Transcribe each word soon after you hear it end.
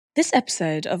This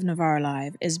episode of Novara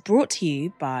Live is brought to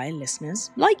you by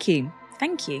listeners like you.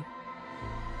 Thank you.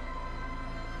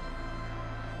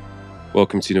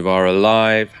 Welcome to Novara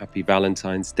Live. Happy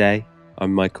Valentine's Day.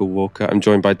 I'm Michael Walker. I'm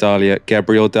joined by Dalia.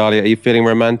 Gebrial, Dalia, are you feeling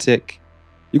romantic?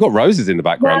 You've got roses in the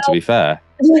background, to be fair.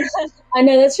 I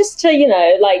know, that's just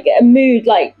to, like a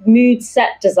mood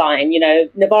set design.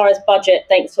 Novara's budget,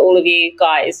 thanks to all of you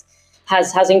guys,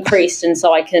 has increased. And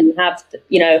so I can have,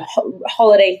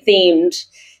 holiday themed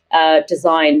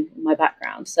design in my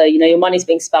background. So, your money's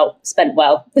being spent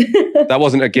well. That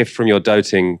wasn't a gift from your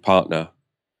doting partner.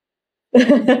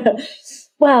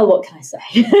 Well, what can I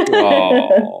say?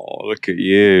 Oh, look at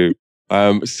you.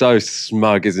 So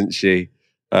smug, isn't she?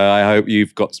 I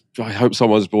hope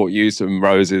someone's brought you some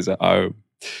roses at home.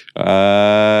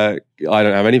 I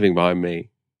don't have anything behind me.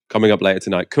 Coming up later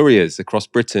tonight, couriers across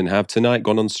Britain have tonight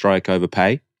gone on strike over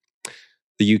pay.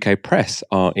 The UK press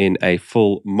are in a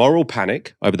full moral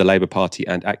panic over the Labour Party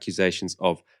and accusations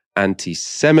of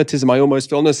anti-Semitism. I almost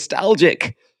feel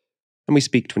nostalgic. And we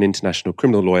speak to an international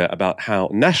criminal lawyer about how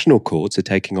national courts are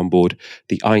taking on board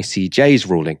the ICJ's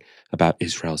ruling about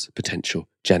Israel's potential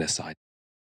genocide.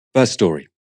 First story.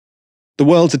 The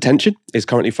world's attention is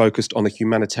currently focused on the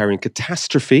humanitarian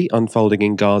catastrophe unfolding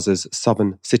in Gaza's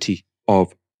southern city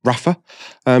of Rafah.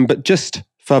 But just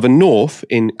further north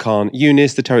in Khan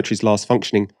Yunis, the territory's last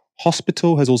functioning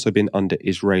hospital has also been under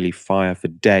Israeli fire for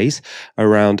days.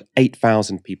 Around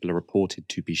 8,000 people are reported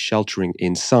to be sheltering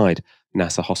inside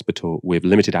Nasser Hospital with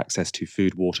limited access to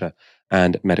food, water,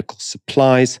 and medical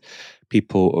supplies.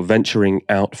 People venturing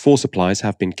out for supplies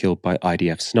have been killed by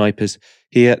IDF snipers.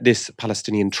 Here, this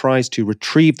Palestinian tries to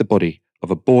retrieve the body of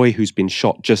a boy who's been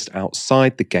shot just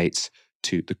outside the gates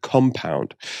to the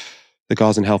compound. The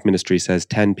Gazan Health Ministry says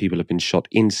 10 people have been shot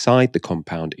inside the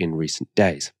compound in recent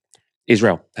days.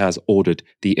 Israel has ordered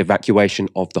the evacuation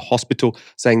of the hospital,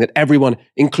 saying that everyone,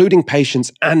 including patients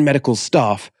and medical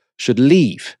staff, should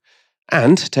leave.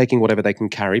 And, taking whatever they can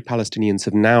carry, Palestinians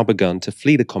have now begun to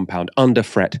flee the compound under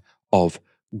threat of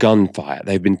gunfire.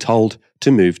 They've been told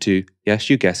to move to, yes,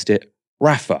 you guessed it,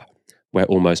 Rafah, where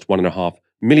almost 1.5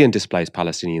 million displaced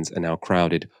Palestinians are now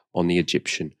crowded on the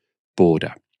Egyptian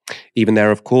border. Even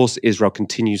there, of course, Israel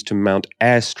continues to mount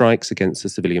airstrikes against the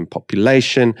civilian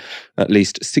population. At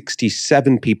least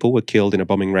 67 people were killed in a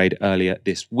bombing raid earlier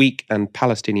this week, and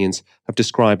Palestinians have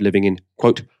described living in,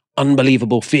 quote,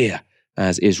 unbelievable fear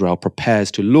as Israel prepares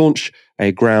to launch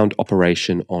a ground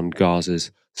operation on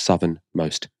Gaza's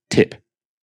southernmost tip.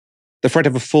 The threat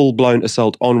of a full-blown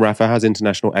assault on Rafah has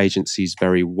international agencies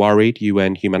very worried.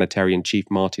 UN humanitarian chief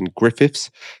Martin Griffiths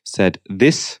said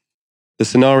this: "The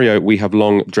scenario we have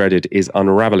long dreaded is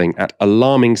unraveling at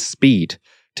alarming speed.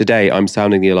 Today, I'm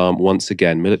sounding the alarm once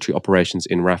again. Military operations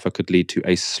in Rafah could lead to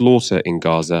a slaughter in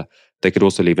Gaza. They could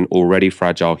also leave an already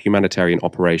fragile humanitarian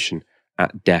operation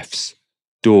at death's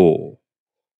door."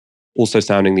 Also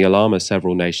sounding the alarm are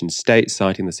several nation-states,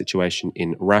 citing the situation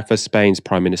in Rafah. Spain's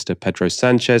Prime Minister Pedro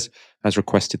Sanchez has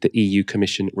requested the EU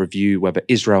Commission review whether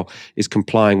Israel is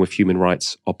complying with human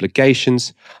rights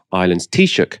obligations. Ireland's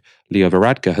Taoiseach, Leo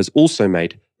Varadkar, has also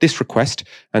made this request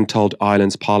and told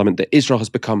Ireland's Parliament that Israel has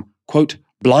become, quote,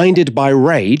 blinded by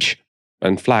rage,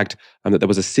 and flagged that there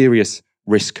was a serious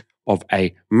risk of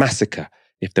a massacre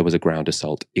if there was a ground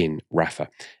assault in Rafah.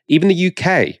 Even the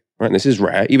UK, right, this is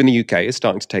rare, even the UK is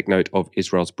starting to take note of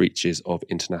Israel's breaches of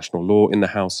international law. In the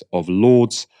House of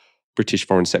Lords, British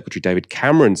Foreign Secretary David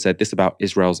Cameron said this about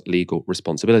Israel's legal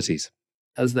responsibilities.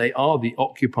 As they are the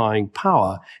occupying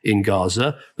power in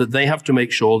Gaza, that they have to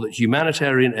make sure that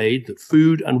humanitarian aid, that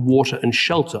food and water and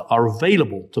shelter are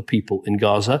available to people in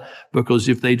Gaza, because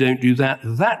if they don't do that,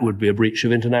 that would be a breach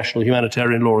of international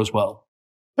humanitarian law as well.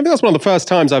 I think that's one of the first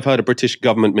times I've heard a British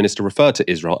government minister refer to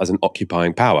Israel as an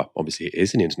occupying power. Obviously, it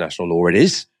is in international law. It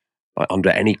is. Under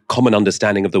any common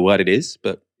understanding of the word, it is.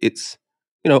 But it's,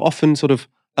 often sort of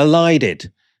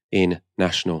elided in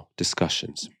national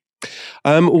discussions.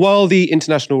 While the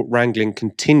international wrangling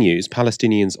continues,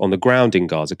 Palestinians on the ground in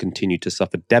Gaza continue to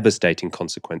suffer devastating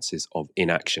consequences of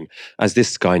inaction, as this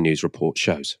Sky News report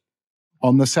shows.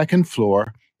 On the second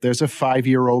floor, there's a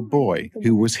 5-year-old boy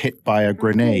who was hit by a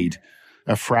grenade.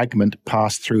 A fragment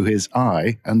passed through his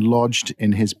eye and lodged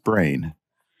in his brain.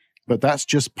 But that's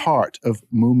just part of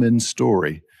Mumin's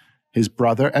story. His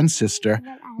brother and sister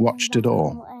watched it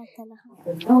all.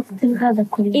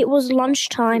 It was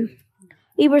lunchtime.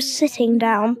 We were sitting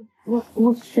down.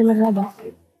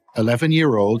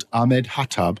 11-year-old Ahmed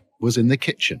Hattab was in the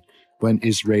kitchen when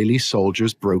Israeli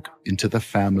soldiers broke into the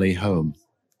family home.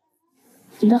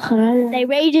 They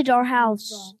raided our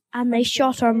house and they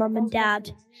shot our mum and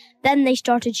dad. Then they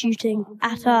started shooting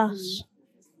at us.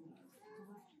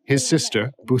 His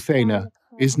sister, Buthena,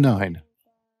 is 9.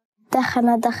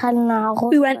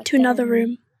 We went to another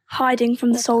room, hiding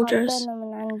from the soldiers.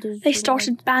 They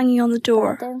started banging on the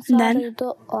door, and then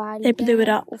they blew it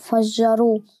up.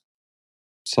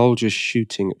 Soldiers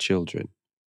shooting at children.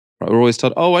 Right, we're always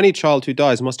told, oh, any child who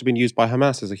dies must have been used by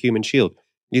Hamas as a human shield.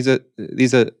 These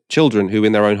are children who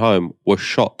in their own home were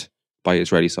shot by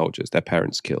Israeli soldiers, their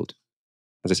parents killed.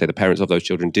 As I say, the parents of those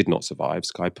children did not survive.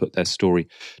 Sky put their story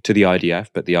to the IDF,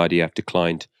 but the IDF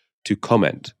declined to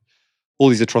comment. All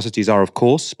these atrocities are, of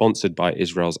course, sponsored by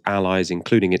Israel's allies,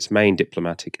 including its main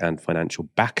diplomatic and financial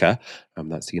backer.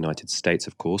 That's the United States,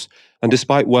 of course. And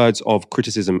despite words of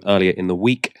criticism earlier in the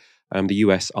week, the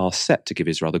US are set to give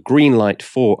Israel the green light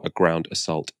for a ground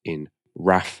assault in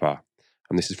Rafah.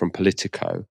 And this is from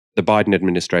Politico. The Biden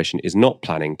administration is not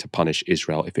planning to punish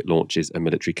Israel if it launches a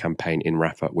military campaign in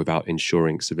Rafah without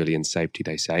ensuring civilian safety,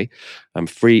 they say.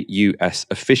 3 US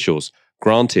officials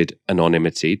granted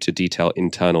anonymity to detail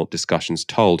internal discussions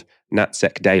told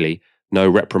Natsec Daily no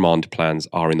reprimand plans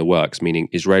are in the works, meaning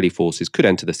Israeli forces could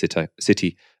enter the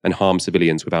city and harm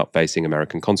civilians without facing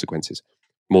American consequences.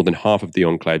 More than half of the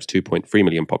enclave's 2.3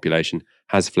 million population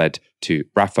has fled to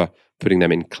Rafah, putting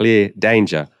them in clear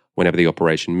danger whenever the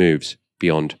operation moves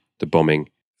beyond the bombing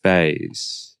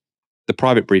phase. The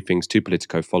private briefings to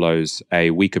Politico follows a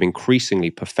week of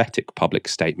increasingly pathetic public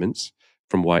statements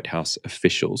from White House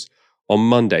officials. On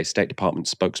Monday, State Department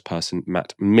spokesperson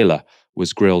Matt Miller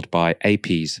was grilled by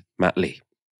AP's Matt Lee.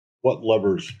 What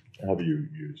levers have you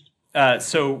used?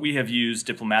 So we have used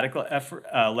diplomatic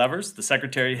levers. The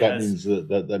secretary has...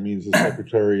 That means the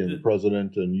secretary and the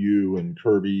president and you and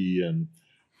Kirby and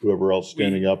whoever else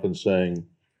standing up and saying,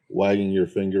 wagging your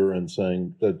finger and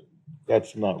saying that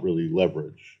that's not really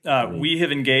leverage. We have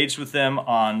engaged with them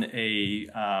on at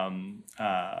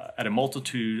a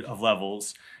multitude of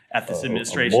levels at this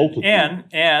administration.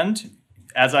 And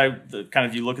as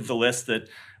you look at the list that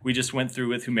we just went through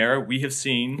with Humera, we have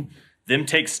seen them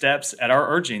take steps at our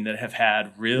urging that have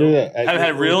had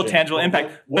real tangible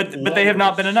impact, but they have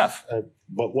not been enough.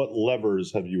 But what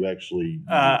levers have you actually?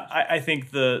 I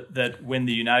think that when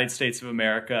the United States of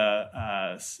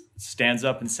America stands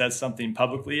up and says something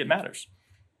publicly, it matters.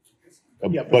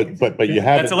 But you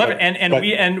haven't. That's a lever, but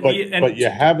you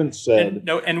haven't said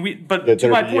that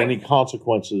there would be any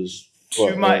consequences.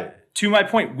 To my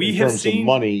point, we have seen in terms of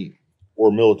money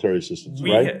or military assistance,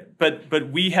 right?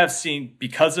 But we have seen,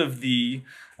 because of the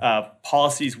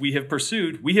policies we have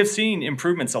pursued, we have seen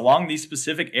improvements along these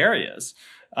specific areas.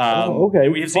 We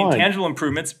have seen tangible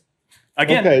improvements.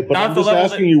 Again, but I'm just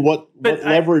asking you what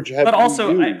leverage have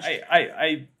you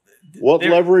used? What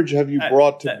leverage have you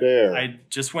brought to bear? I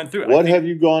just went through it. What have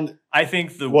you gone? I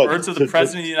think the words of the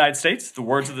President of the United States, the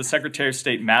words of the Secretary of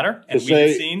State matter. And we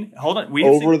have seen,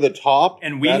 the top,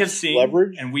 and we have seen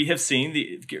leverage? And we have seen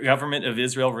the government of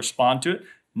Israel respond to it,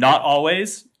 not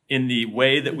always in the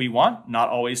way that we want, not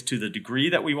always to the degree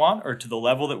that we want or to the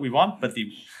level that we want, but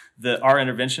our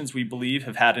interventions, we believe,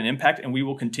 have had an impact, and we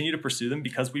will continue to pursue them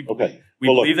because we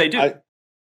believe they do.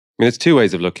 There's two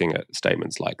ways of looking at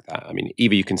statements like that. I mean,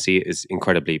 either you can see it as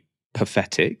incredibly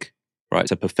pathetic, right?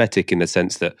 So pathetic in the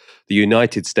sense that the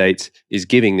United States is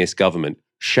giving this government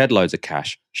shed loads of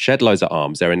cash, shed loads of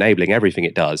arms. They're enabling everything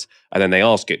it does, and then they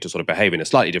ask it to sort of behave in a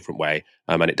slightly different way,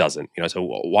 and it doesn't. So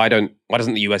why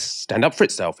doesn't the US stand up for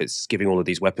itself? It's giving all of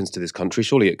these weapons to this country.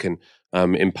 Surely it can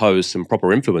impose some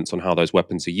proper influence on how those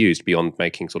weapons are used beyond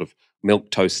making sort of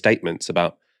milquetoast statements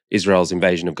about Israel's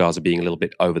invasion of Gaza being a little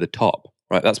bit over the top.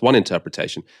 Right, that's one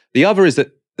interpretation. The other is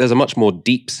that there's a much more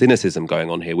deep cynicism going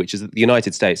on here, which is that the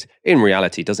United States, in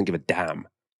reality, doesn't give a damn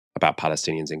about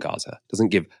Palestinians in Gaza, doesn't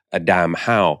give a damn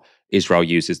how Israel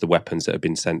uses the weapons that have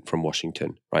been sent from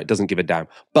Washington, right? It doesn't give a damn.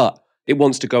 But it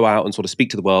wants to go out and sort of speak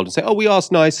to the world and say, we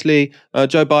asked nicely.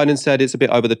 Joe Biden said it's a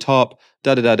bit over the top,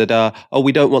 da-da-da-da-da.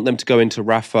 We don't want them to go into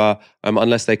Rafah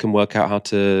unless they can work out how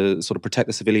to sort of protect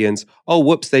the civilians.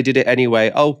 Whoops, they did it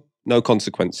anyway. No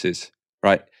consequences,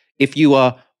 right? If you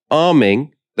are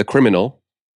arming the criminal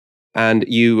and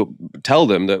you tell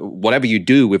them that whatever you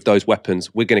do with those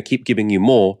weapons, we're going to keep giving you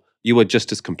more, you are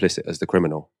just as complicit as the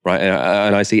criminal, right?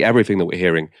 And I see everything that we're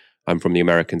hearing from the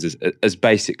Americans as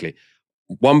basically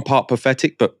one part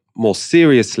pathetic, but more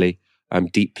seriously,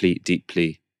 deeply,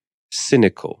 deeply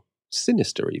cynical,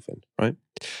 sinister even, right?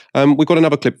 We've got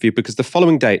another clip for you because the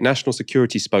following day, National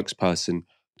Security spokesperson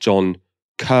John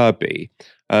Kirby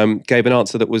gave an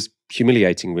answer that was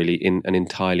humiliating, really, in an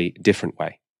entirely different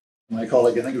way. My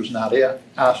colleague, I think it was Dalia,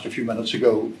 asked a few minutes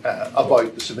ago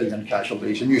about the civilian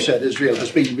casualties, and you said Israel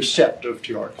has been receptive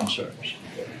to our concerns.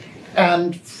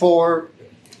 And for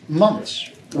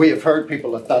months, we have heard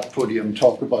people at that podium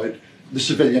talk about the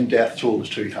civilian death toll was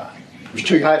too high. It was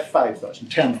too high at 5,000,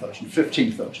 10,000,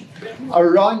 15,000.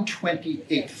 Around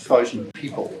 28,000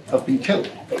 people have been killed.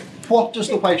 What does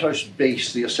the White House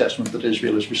base the assessment that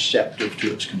Israel is receptive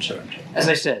to its concerns? As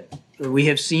I said, we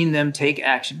have seen them take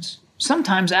actions,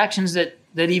 sometimes actions that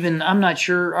even I'm not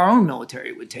sure our own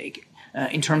military would take,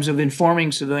 in terms of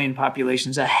informing civilian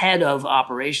populations ahead of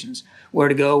operations, where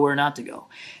to go, where not to go.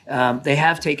 They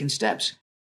have taken steps.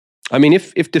 I mean,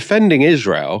 if defending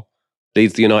Israel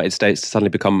leads the United States to suddenly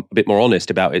become a bit more honest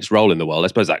about its role in the world, I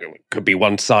suppose that could be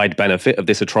one side benefit of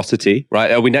this atrocity,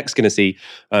 right? Are we next going to see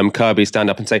Kirby stand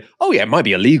up and say, oh yeah, it might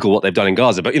be illegal what they've done in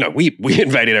Gaza, but, we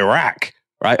invaded Iraq,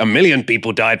 right? 1 million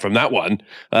people died from that one.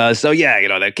 So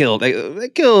yeah, they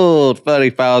killed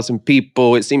 30,000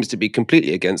 people. It seems to be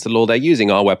completely against the law. They're using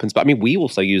our weapons. But I mean, we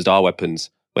also used our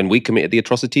weapons when we committed the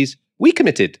atrocities we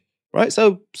committed, right?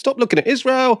 So stop looking at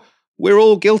Israel. We're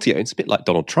all guilty. It's a bit like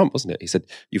Donald Trump, wasn't it? He said,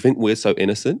 you think we're so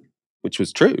innocent? Which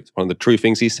was true. It's one of the true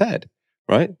things he said,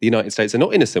 right? The United States are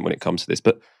not innocent when it comes to this.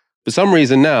 But for some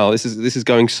reason now, this is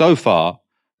going so far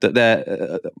that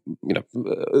they're,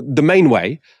 the main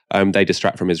way they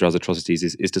distract from Israel's atrocities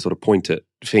is to sort of point at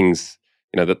things,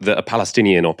 that a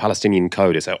Palestinian or Palestinian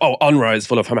code is saying, oh, UNRWA is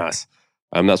full of Hamas.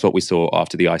 That's what we saw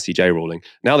after the ICJ ruling.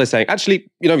 Now they're saying, actually,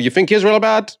 you think Israel are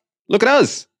bad? Look at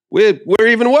us. We're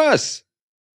even worse.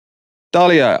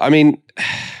 Dalia, I mean,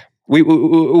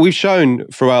 we've shown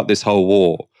throughout this whole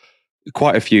war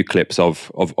quite a few clips of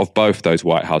both those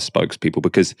White House spokespeople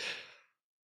because,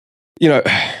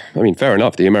 fair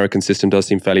enough, the American system does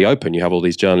seem fairly open. You have all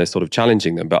these journalists sort of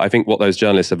challenging them. But I think what those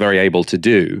journalists are very able to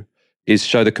do is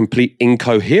show the complete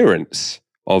incoherence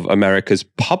of America's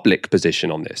public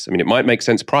position on this. I mean, it might make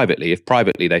sense privately. If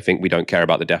privately they think we don't care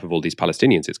about the death of all these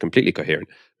Palestinians, it's completely coherent.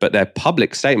 But their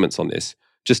public statements on this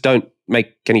just don't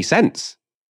make any sense.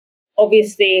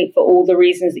 Obviously, for all the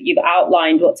reasons that you've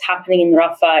outlined, what's happening in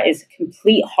Rafah is a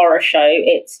complete horror show.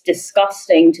 It's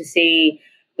disgusting to see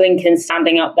Blinken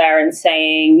standing up there and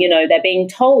saying, they're being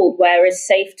told where is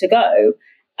safe to go.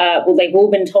 Well, they've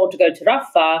all been told to go to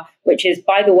Rafah, which is,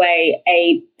 by the way,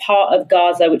 a part of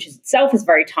Gaza, which is itself is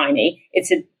very tiny.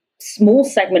 It's a small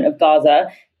segment of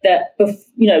Gaza that,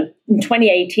 in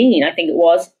 2018, I think it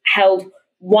was, held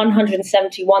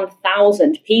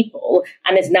 171,000 people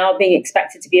and is now being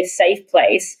expected to be a safe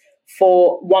place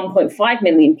for 1.5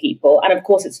 million people. And of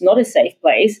course, it's not a safe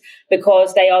place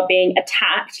because they are being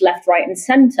attacked left, right, and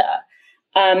center.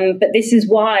 But this is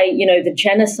why, the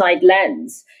genocide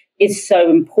lens is so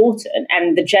important.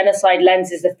 And the genocide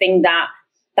lens is the thing that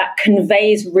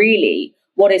conveys really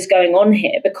what is going on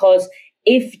here. Because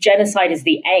if genocide is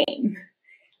the aim,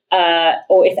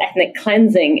 or if ethnic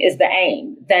cleansing is the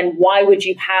aim, then why would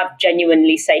you have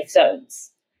genuinely safe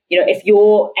zones? If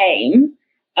your aim,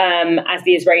 as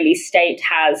the Israeli state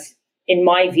has, in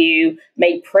my view,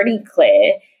 made pretty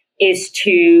clear, is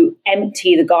to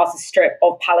empty the Gaza Strip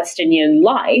of Palestinian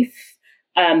life,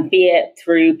 be it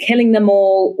through killing them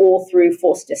all or through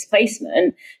forced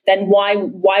displacement, then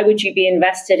why would you be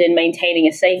invested in maintaining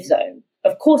a safe zone?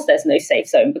 Of course, there's no safe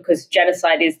zone because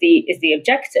genocide is the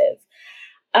objective.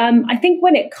 I think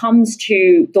when it comes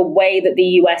to the way that the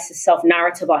US is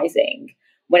self-narrativizing,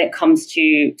 when it comes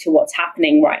to what's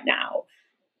happening right now,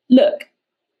 look,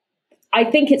 I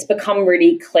think it's become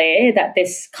really clear that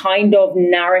this kind of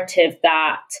narrative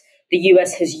that the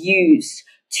US has used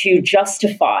to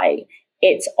justify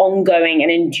its ongoing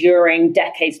and enduring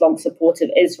decades-long support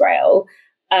of Israel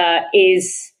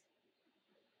is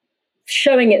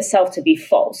showing itself to be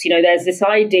false. There's this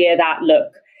idea that,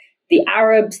 look,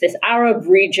 this Arab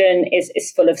region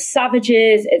is full of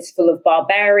savages, it's full of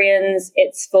barbarians,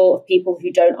 it's full of people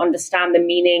who don't understand the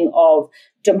meaning of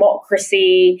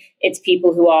democracy, it's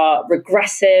people who are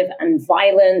regressive and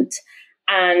violent,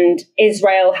 and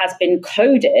Israel has been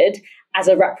coded as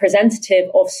a representative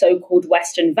of so-called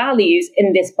Western values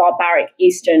in this barbaric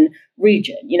Eastern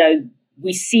region.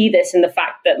 We see this in the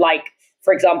fact that,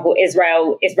 for example,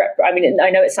 Israel is,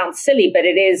 I know it sounds silly, but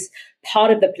it is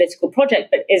part of the political project,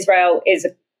 but Israel is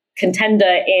a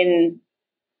contender in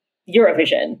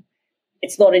Eurovision.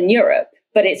 It's not in Europe,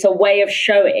 but it's a way of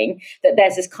showing that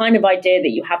there's this kind of idea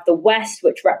that you have the West,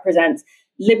 which represents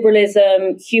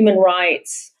liberalism, human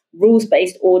rights,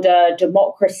 rules-based order,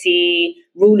 democracy,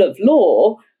 rule of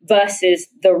law, versus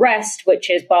the rest,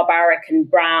 which is barbaric and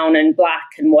brown and black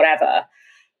and whatever.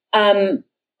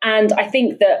 And I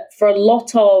think that for a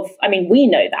lot of, we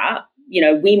know that,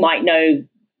 we might know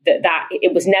that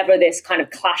it was never this kind of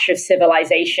clash of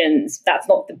civilizations. That's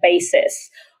not the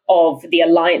basis of the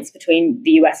alliance between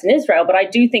the US and Israel. But I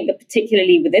do think that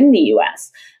particularly within the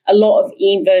US, a lot of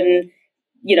even,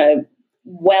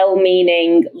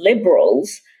 well-meaning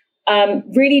liberals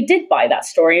really did buy that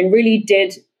story and really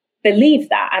did believe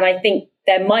that. And I think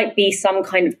there might be some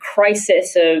kind of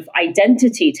crisis of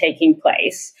identity taking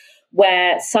place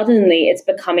where suddenly it's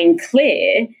becoming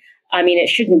clear. I mean, it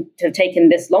shouldn't have taken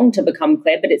this long to become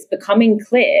clear, but it's becoming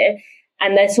clear.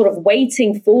 And they're sort of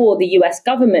waiting for the US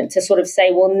government to sort of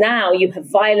say, well, now you have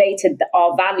violated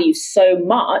our values so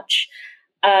much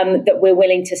that we're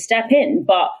willing to step in.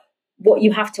 But what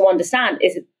you have to understand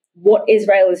is what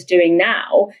Israel is doing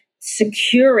now,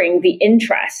 securing the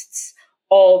interests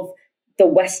of the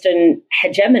Western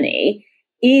hegemony,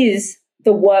 is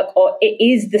the work, or it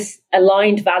is this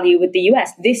aligned value with the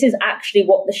US. This is actually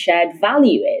what the shared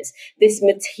value is, this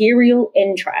material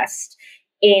interest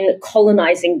in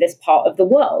colonizing this part of the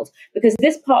world. Because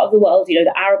this part of the world, you know,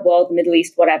 the Arab world, the Middle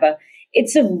East, whatever,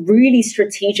 it's a really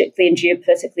strategically and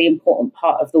geopolitically important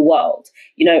part of the world.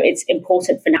 You know, it's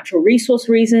important for natural resource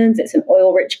reasons. It's an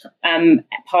oil-rich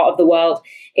part of the world.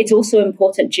 It's also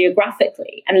important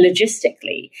geographically and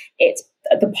logistically. It's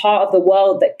the part of the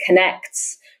world that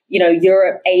connects, you know,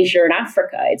 Europe, Asia, and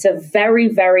Africa. It's a very,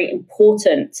 very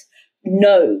important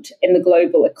node in the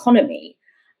global economy.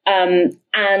 And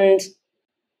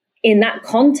in that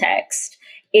context,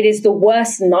 it is the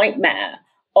worst nightmare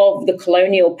of the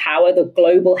colonial power, the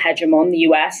global hegemon, the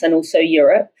US and also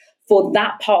Europe, for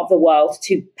that part of the world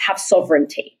to have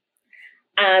sovereignty.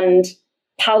 And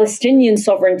Palestinian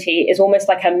sovereignty is almost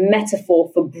like a metaphor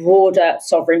for broader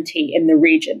sovereignty in the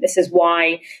region. This is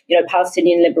why, you know,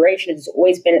 Palestinian liberation has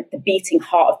always been at the beating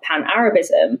heart of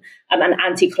pan-Arabism and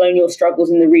anti-colonial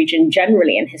struggles in the region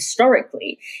generally and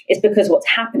historically, is because what's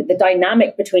happened, the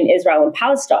dynamic between Israel and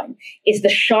Palestine is the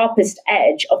sharpest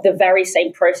edge of the very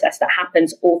same process that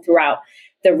happens all throughout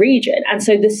the region. And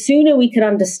so the sooner we can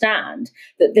understand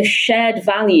that the shared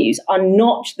values are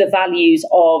not the values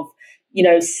of, you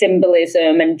know,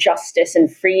 symbolism and justice and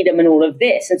freedom and all of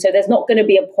this. And so there's not going to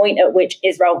be a point at which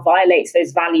Israel violates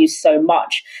those values so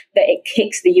much that it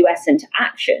kicks the US into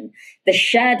action. The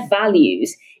shared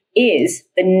values is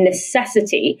the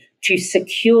necessity to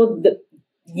secure the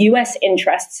US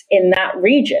interests in that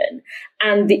region.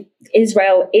 And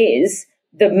Israel is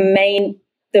the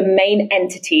main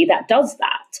entity that does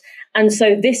that. And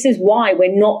so this is why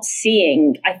we're not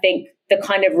seeing, I think, the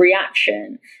kind of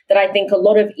reaction that I think a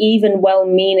lot of even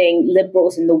well-meaning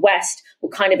liberals in the West were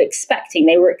kind of expecting.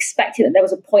 They were expecting that there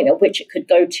was a point at which it could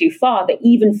go too far, that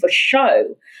even for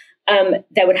show,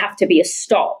 there would have to be a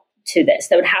stop to this.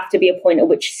 There would have to be a point at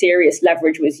which serious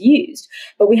leverage was used.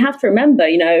 But we have to remember,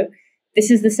 you know, this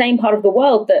is the same part of the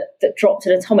world that dropped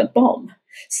an atomic bomb.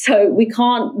 So we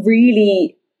can't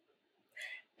really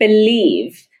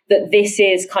believe that this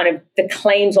is kind of the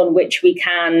claims on which we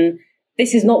can.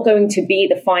 This is not going to be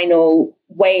the final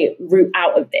route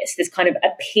out of this kind of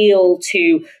appeal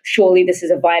to surely this is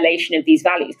a violation of these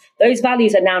values. Those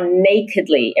values are now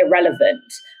nakedly irrelevant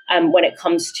when it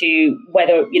comes to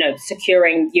whether, you know,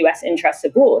 securing US interests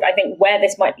abroad. I think where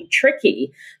this might be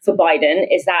tricky for Biden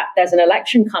is that there's an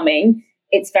election coming.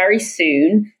 It's very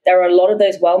soon. There are a lot of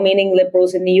those well-meaning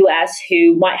liberals in the US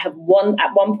who might have at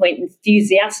one point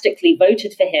enthusiastically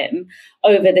voted for him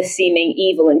over the seeming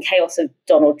evil and chaos of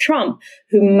Donald Trump,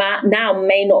 who now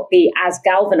may not be as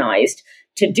galvanized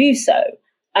to do so.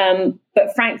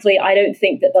 But frankly, I don't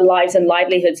think that the lives and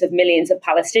livelihoods of millions of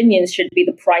Palestinians should be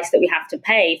the price that we have to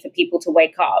pay for people to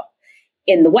wake up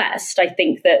in the West. I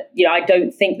think that, you know, I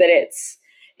don't think that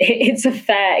it's a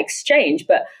fair exchange,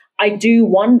 but I do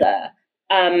wonder,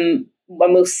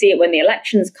 when we'll see it when the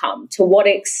elections come, to what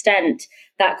extent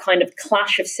that kind of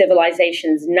clash of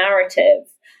civilizations narrative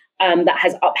that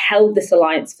has upheld this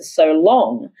alliance for so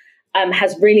long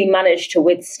has really managed to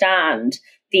withstand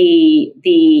the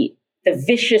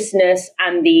viciousness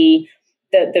and the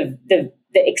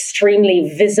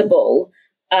extremely visible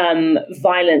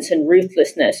violence and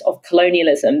ruthlessness of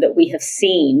colonialism that we have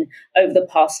seen over the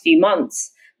past few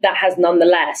months. That has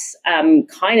nonetheless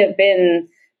kind of been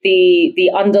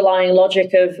the underlying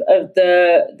logic of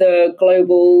the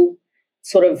global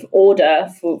sort of order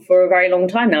for a very long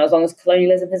time now, as long as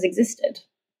colonialism has existed.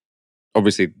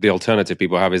 Obviously, the alternative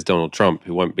people have is Donald Trump,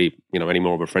 who won't be, you know, any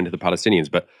more of a friend of the Palestinians.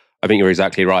 But I think you're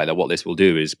exactly right that what this will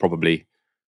do is probably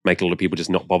make a lot of people just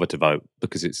not bother to vote,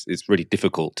 because it's really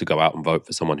difficult to go out and vote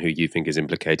for someone who you think is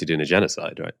implicated in a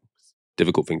genocide, right?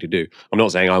 Difficult thing to do. I'm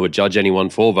not saying I would judge anyone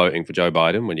for voting for Joe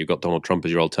Biden when you've got Donald Trump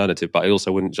as your alternative, but I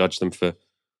also wouldn't judge them for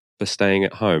staying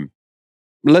at home.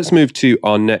 Let's move to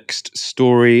our next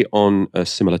story on a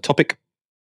similar topic.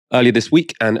 Earlier this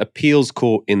week, an appeals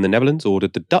court in the Netherlands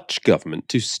ordered the Dutch government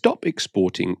to stop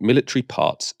exporting military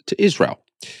parts to Israel.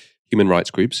 Human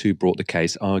rights groups who brought the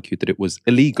case argued that it was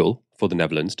illegal for the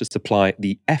Netherlands to supply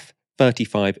the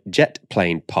F-35 jet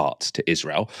plane parts to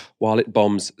Israel while it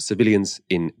bombs civilians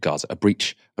in Gaza, a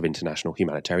breach of international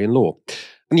humanitarian law.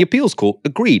 And the appeals court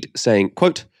agreed, saying,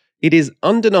 quote, "It is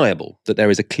undeniable that there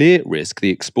is a clear risk the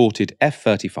exported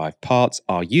F-35 parts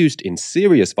are used in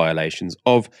serious violations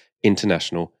of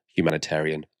international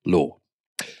humanitarian law."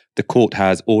 The court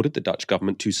has ordered the Dutch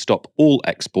government to stop all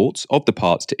exports of the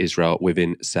parts to Israel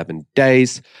within 7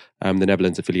 days. The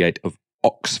Netherlands affiliate of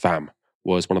Oxfam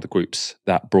was one of the groups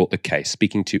that brought the case.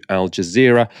 Speaking to Al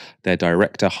Jazeera, their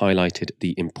director highlighted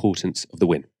the importance of the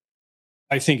win.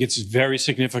 I think it's very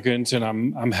significant, and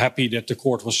I'm happy that the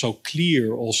court was so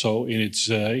clear also in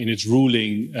its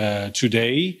ruling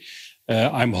today.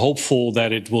 I'm hopeful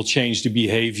that it will change the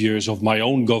behaviors of my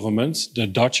own government, the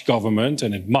Dutch government,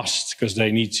 and it must, because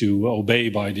they need to obey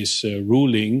by this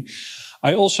ruling.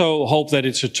 I also hope that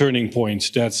it's a turning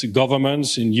point, that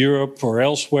governments in Europe or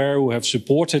elsewhere who have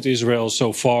supported Israel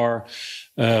so far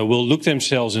will look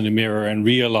themselves in the mirror and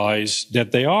realize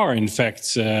that they are, in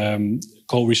fact,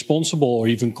 co-responsible or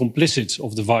even complicit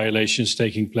of the violations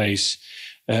taking place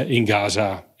in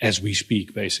Gaza as we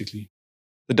speak, basically.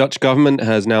 The Dutch government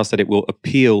has now said it will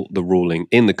appeal the ruling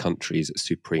in the country's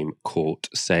Supreme Court,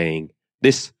 saying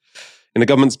this: "In the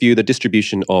government's view, the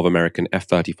distribution of American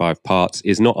F-35 parts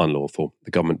is not unlawful.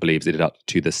 The government believes it is up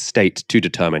to the state to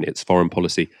determine its foreign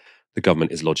policy. The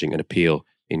government is lodging an appeal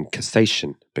in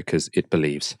cassation because it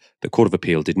believes the Court of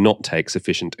Appeal did not take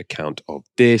sufficient account of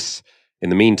this. In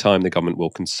the meantime, the government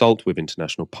will consult with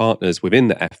international partners within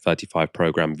the F-35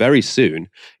 program very soon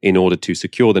in order to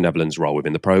secure the Netherlands' role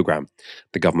within the program.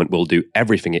 The government will do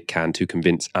everything it can to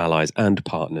convince allies and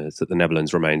partners that the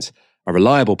Netherlands remains a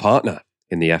reliable partner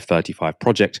in the F-35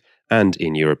 project and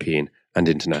in European and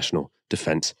international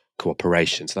defence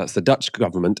cooperation." So that's the Dutch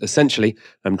government essentially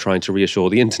trying to reassure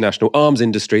the international arms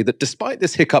industry that despite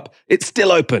this hiccup, it's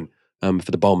still open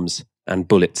for the bombs and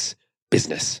bullets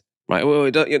business. Right?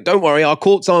 Well, don't worry, our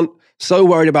courts aren't so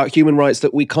worried about human rights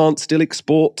that we can't still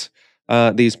export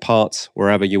these parts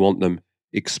wherever you want them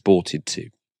exported to.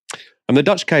 And the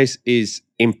Dutch case is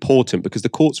important because the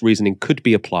court's reasoning could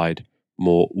be applied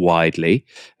more widely.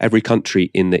 Every country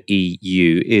in the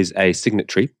EU is a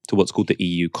signatory to what's called the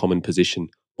EU Common Position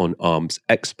on Arms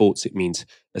Exports. It means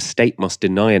a state must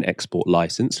deny an export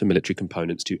license for military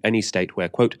components to any state where,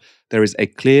 quote, "there is a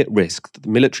clear risk that the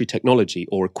military technology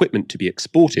or equipment to be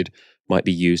exported might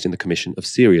be used in the commission of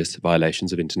serious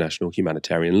violations of international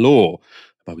humanitarian law."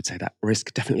 I would say that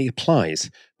risk definitely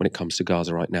applies when it comes to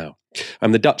Gaza right now.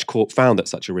 And the Dutch court found that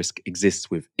such a risk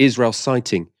exists with Israel,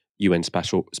 citing UN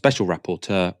Special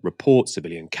Rapporteur reports,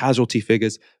 civilian casualty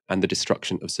figures, and the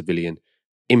destruction of civilian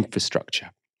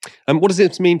infrastructure. What does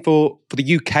this mean for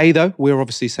the UK, though? We're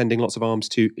obviously sending lots of arms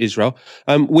to Israel.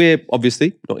 We're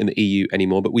obviously not in the EU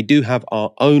anymore, but we do have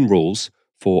our own rules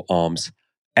for arms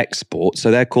export.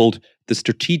 So they're called the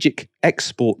Strategic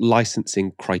Export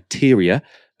Licensing Criteria.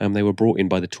 They were brought in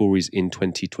by the Tories in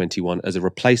 2021 as a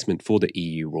replacement for the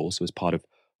EU rules, so as part of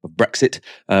Brexit.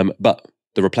 But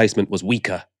the replacement was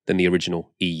weaker than the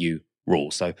original EU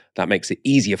rule. So that makes it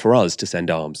easier for us to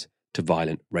send arms to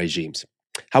violent regimes.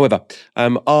 However,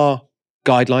 our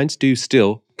guidelines do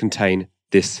still contain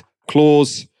this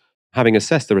clause. Having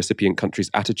assessed the recipient country's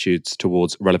attitudes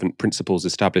towards relevant principles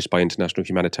established by international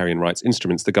humanitarian rights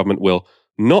instruments, the government will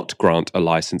not grant a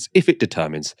license if it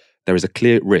determines there is a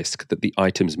clear risk that the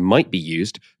items might be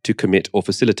used to commit or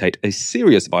facilitate a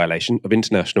serious violation of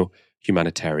international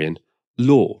humanitarian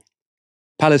law.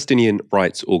 Palestinian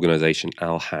rights organisation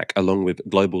Al-Haq, along with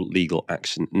Global Legal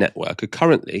Action Network, are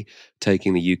currently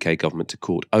taking the UK government to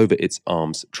court over its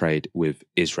arms trade with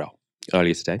Israel.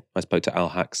 Earlier today, I spoke to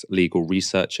Al-Haq's legal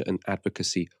researcher and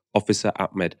advocacy officer,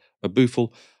 Ahmed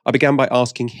Aboufal. I began by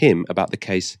asking him about the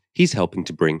case he's helping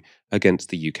to bring against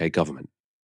the UK government.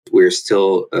 We're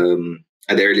still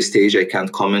at the early stage. I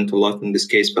can't comment a lot in this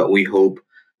case, but we hope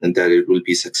that it will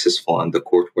be successful and the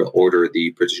court will order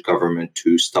the British government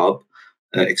to stop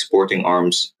exporting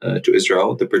arms to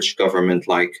Israel. The British government,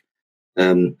 like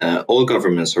all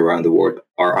governments around the world,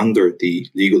 are under the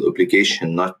legal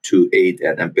obligation not to aid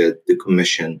and abet the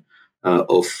commission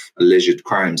of alleged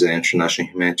crimes and international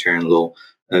humanitarian law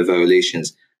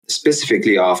violations,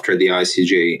 specifically after the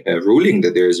ICJ ruling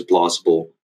that there is a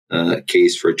plausible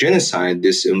case for genocide.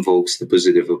 This invokes the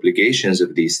positive obligations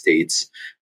of these states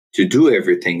to do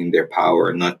everything in their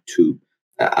power not to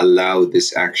allow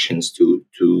these actions to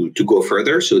go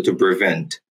further, so to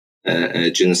prevent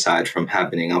genocide from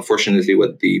happening. Unfortunately,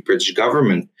 what the British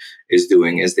government is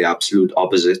doing is the absolute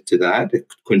opposite to that.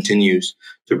 It continues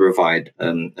to provide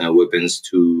weapons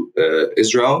to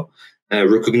Israel,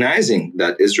 recognizing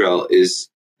that Israel is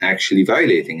actually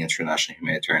violating international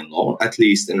humanitarian law, at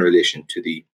least in relation to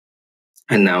the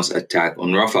announced attack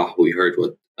on Rafah. We heard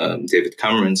what David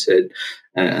Cameron said,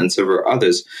 and several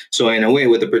others. So in a way,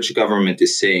 what the British government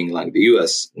is saying, like the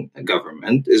US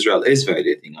government, Israel is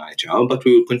violating IHL, but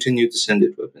we will continue to send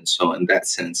it weapons. So in that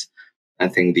sense, I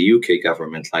think the UK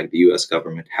government, like the US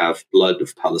government, have blood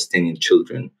of Palestinian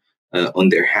children on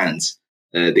their hands.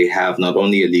 They have not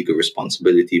only a legal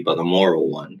responsibility, but a moral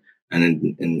one.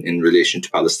 And in relation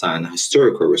to Palestine, a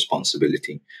historical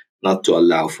responsibility not to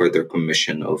allow further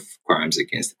commission of crimes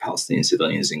against the Palestinian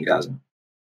civilians in Gaza.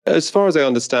 As far as I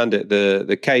understand it,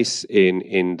 the case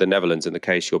in the Netherlands and the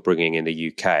case you're bringing in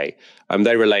the UK,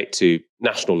 they relate to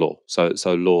national law. So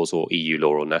laws or EU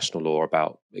law or national law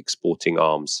about exporting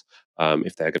arms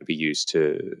if they're going to be used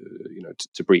to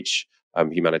breach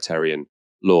humanitarian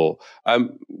law.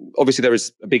 Obviously, there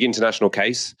is a big international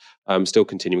case still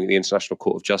continuing at the International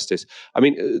Court of Justice. I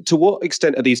mean, to what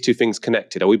extent are these two things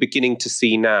connected? Are we beginning to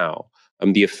see now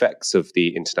the effects of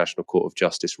the International Court of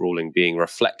Justice ruling being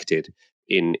reflected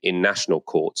in national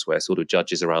courts, where sort of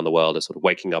judges around the world are sort of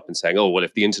waking up and saying, oh, well,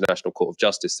 if the International Court of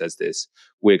Justice says this,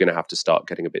 we're going to have to start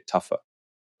getting a bit tougher?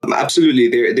 Absolutely,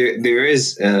 there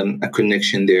is a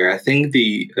connection there. I think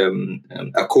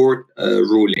a court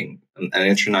ruling, an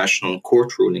international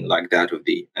court ruling like that of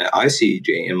the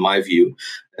ICJ, in my view,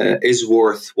 is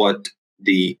worth what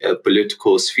the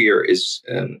political sphere is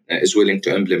willing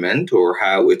to implement, or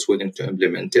how it's willing to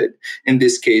implement it. In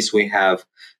this case, we have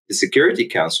the Security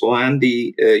Council and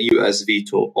the US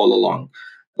veto all along.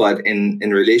 But in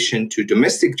relation to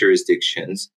domestic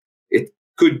jurisdictions, it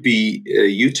could be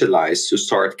utilized to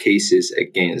start cases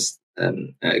against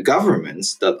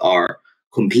governments that are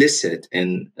complicit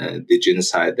in the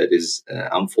genocide that is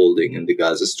unfolding in the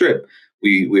Gaza Strip.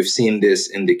 We've seen this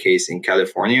in the case in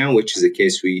California, which is a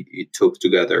case we took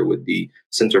together with the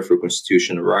Center for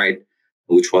Constitutional Right,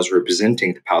 which was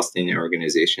representing the Palestinian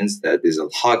organizations, that is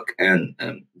Al-Haq and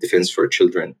Defense for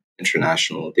Children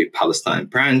International, the Palestine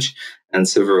branch, and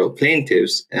several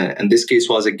plaintiffs. And this case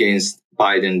was against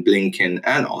Biden, Blinken,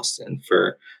 and Austin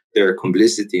for their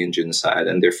complicity in genocide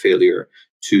and their failure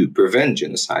to prevent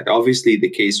genocide. Obviously, the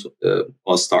case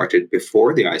was started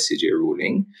before the ICJ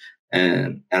ruling.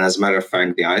 And as a matter of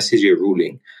fact, the ICJ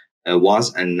ruling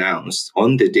was announced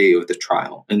on the day of the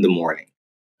trial in the morning.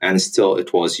 And still,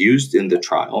 it was used in the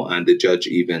trial. And the judge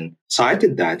even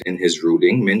cited that in his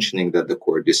ruling, mentioning that the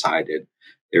court decided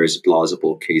there is a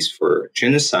plausible case for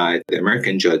genocide. The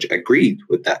American judge agreed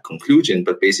with that conclusion,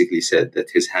 but basically said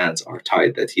that his hands are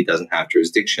tied, that he doesn't have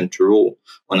jurisdiction to rule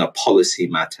on a policy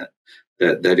matter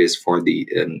that is for the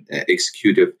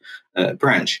executive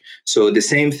branch. So the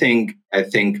same thing, I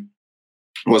think,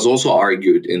 was also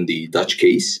argued in the Dutch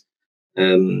case.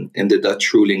 In the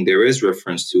Dutch ruling, there is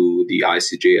reference to the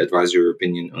ICJ advisory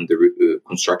opinion on the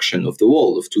construction of the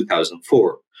wall of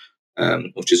 2004,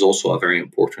 which is also a very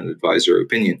important advisory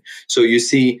opinion. So you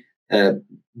see,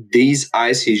 these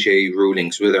ICJ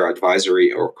rulings, whether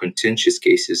advisory or contentious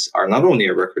cases, are not only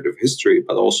a record of history,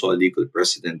 but also a legal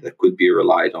precedent that could be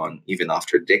relied on even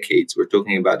after decades. We're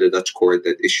talking about the Dutch court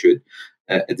that issued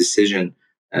a decision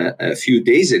a few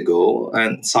days ago,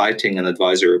 and citing an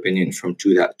advisory opinion from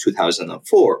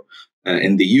 2004.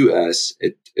 In the US,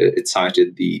 it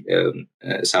cited the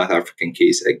South African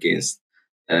case against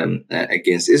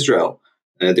Israel.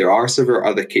 There are several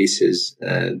other cases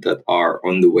that are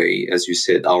on the way. As you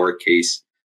said, our case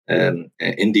in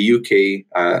the UK,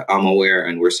 I'm aware,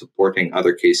 and we're supporting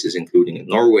other cases, including in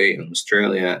Norway and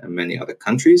Australia and many other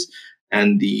countries.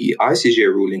 And the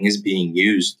ICJ ruling is being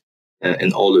used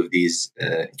in all of these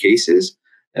cases.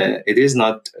 It is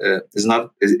not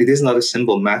a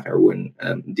simple matter when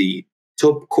the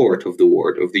top court of the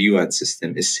world of the UN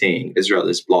system is saying Israel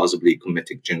is plausibly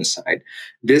committing genocide.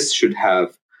 This should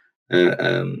have,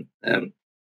 in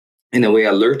a way,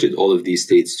 alerted all of these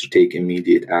states to take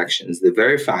immediate actions. The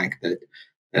very fact that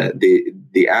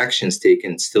the actions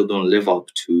taken still don't live up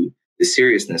to the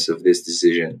seriousness of this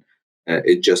decision,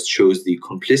 it just shows the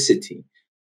complicity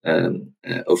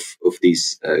of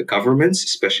these governments,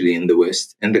 especially in the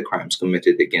West, and the crimes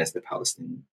committed against the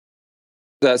Palestinians.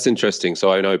 That's interesting.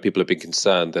 So I know people have been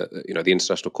concerned that the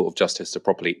International Court of Justice to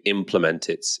properly implement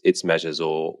its measures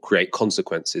or create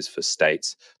consequences for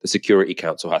states, the Security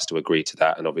Council has to agree to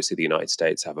that, and obviously the United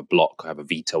States have a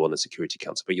veto on the Security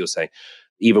Council. But you're saying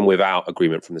even without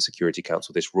agreement from the Security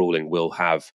Council, this ruling will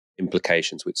have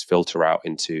implications which filter out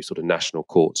into sort of national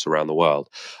courts around the world.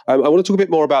 I want to talk a bit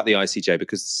more about the ICJ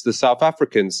because the South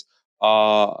Africans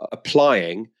are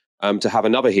applying to have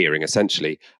another hearing,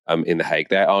 essentially, in The Hague.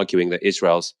 They're arguing that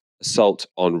Israel's assault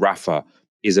on Rafah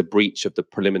is a breach of the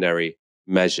preliminary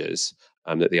measures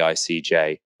that the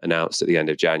ICJ announced at the end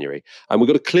of January. And we've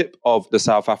got a clip of the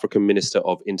South African Minister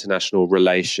of International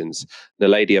Relations,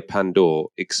 Dalia Pandor,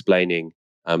 explaining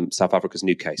South Africa's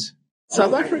new case.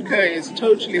 South Africa is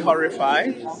totally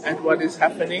horrified at what is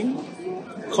happening,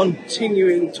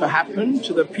 continuing to happen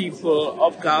to the people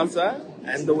of Gaza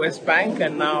and the West Bank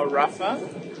and now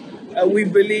Rafah. We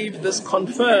believe this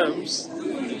confirms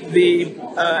the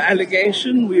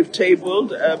allegation we've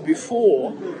tabled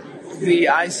before the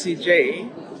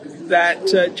ICJ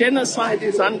that genocide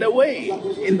is underway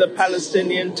in the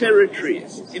Palestinian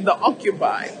territories, in the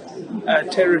occupied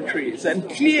territories. And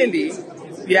clearly,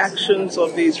 the actions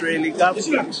of the Israeli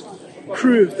government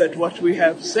prove that what we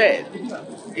have said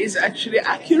is actually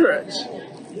accurate.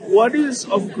 What is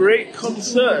of great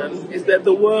concern is that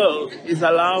the world is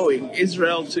allowing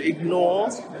Israel to ignore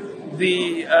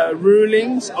the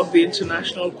rulings of the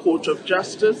International Court of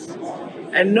Justice,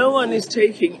 and no one is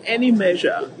taking any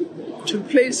measure to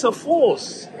place a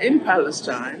force in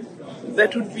Palestine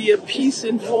that would be a peace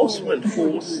enforcement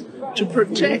force to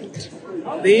protect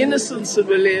the innocent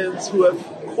civilians who have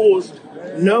caused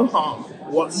no harm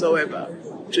whatsoever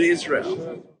to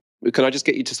Israel. Can I just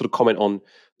get you to sort of comment on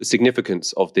the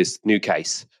significance of this new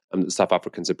case that the South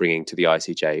Africans are bringing to the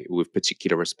ICJ with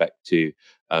particular respect to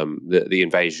the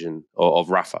invasion of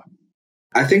Rafah?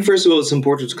 I think, first of all, it's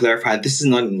important to clarify this is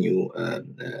not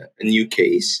a new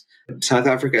case. South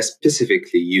Africa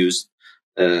specifically used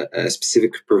a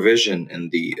specific provision in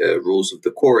the rules of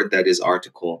the court, that is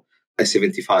Article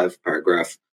 75,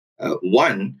 paragraph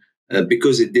 1,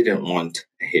 because it didn't want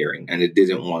a hearing and it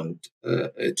didn't want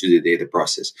to delay the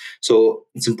process. So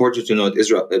it's important to note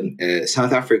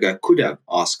South Africa could have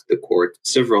asked the court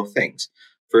several things.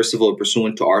 First of all,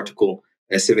 pursuant to Article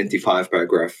 75,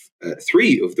 paragraph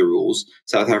 3 of the rules,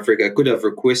 South Africa could have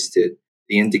requested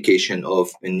the indication of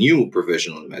a new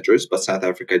provisional measures, but South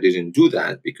Africa didn't do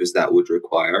that because that would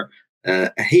require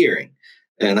a hearing.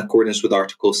 In accordance with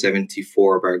Article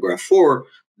 74, paragraph 4,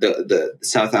 the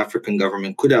South African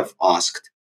government could have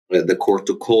asked the court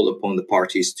to call upon the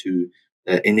parties to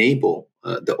enable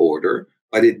the order,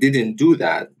 but it didn't do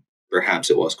that. Perhaps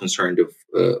it was concerned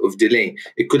of delay.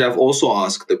 It could have also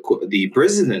asked the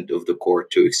president of the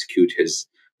court to execute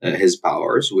his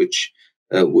powers, which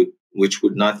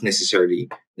would not necessarily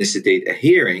necessitate a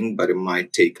hearing, but it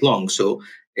might take long. So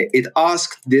it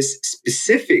asked this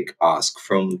specific ask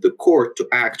from the court to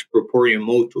act proprium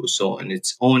motu, so on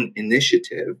its own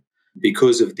initiative,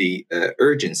 because of the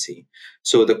urgency.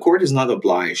 So the court is not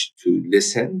obliged to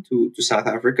listen to South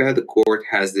Africa. The court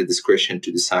has the discretion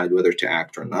to decide whether to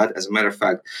act or not. As a matter of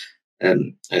fact,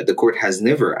 the court has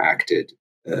never acted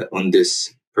on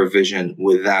this provision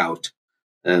without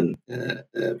a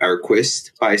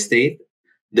request by a state.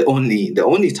 The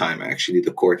only time actually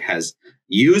the court has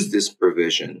used this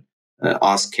provision,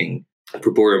 asking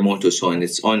proprium motu, so on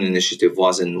its own initiative,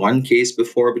 was in one case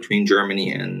before between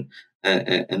Germany and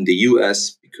the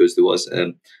U.S. because there was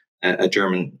a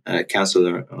German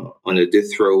counselor on a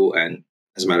death row, and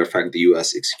as a matter of fact, the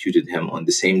U.S. executed him on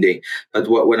the same day. But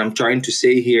what I'm trying to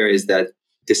say here is that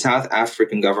the South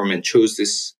African government chose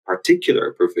this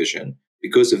particular provision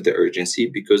because of the urgency,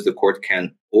 because the court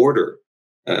can order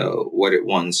what it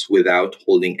wants without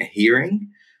holding a hearing.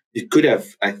 It could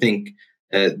have, I think,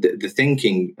 the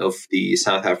thinking of the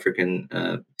South African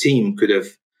team could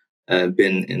have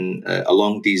been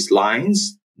along these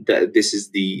lines, that this is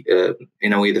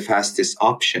in a way, the fastest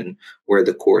option where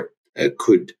the court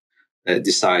could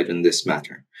decide on this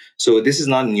matter. So this is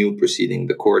not a new proceeding.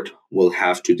 The court will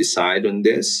have to decide on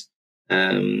this,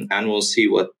 and we'll see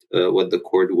what the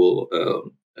court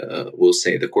will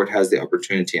say. The court has the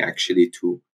opportunity actually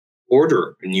to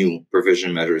order new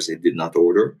provision measures it did not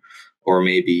order, or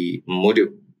maybe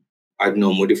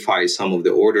modify some of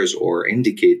the orders or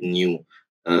indicate new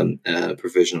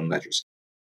provisional measures.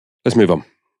 Let's move on.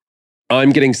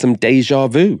 I'm getting some deja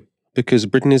vu because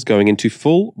Britain is going into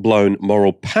full-blown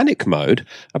moral panic mode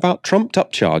about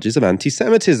trumped-up charges of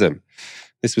anti-Semitism.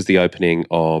 This was the opening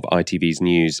of ITV's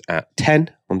news at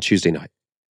 10 on Tuesday night.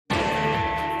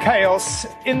 Chaos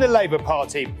in the Labour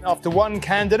Party. After one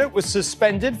candidate was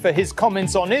suspended for his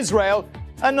comments on Israel,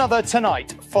 another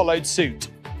tonight followed suit.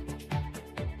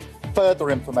 Further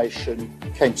information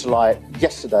came to light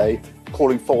yesterday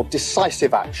calling for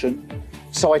decisive action.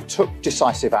 So I took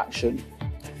decisive action.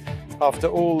 After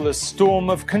all the storm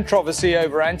of controversy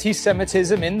over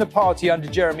anti-Semitism in the party under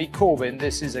Jeremy Corbyn,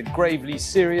 this is a gravely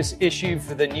serious issue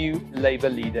for the new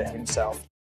Labour leader himself.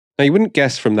 Now, you wouldn't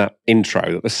guess from that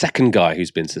intro that the second guy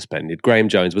who's been suspended, Graham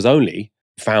Jones, was only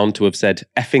found to have said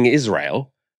effing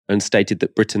Israel and stated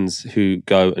that Britons who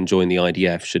go and join the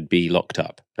IDF should be locked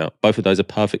up. Now, both of those are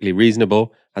perfectly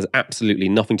reasonable, has absolutely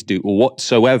nothing to do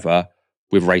whatsoever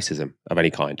with racism of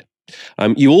any kind.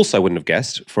 You also wouldn't have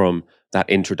guessed from that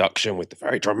introduction with the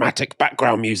very dramatic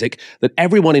background music that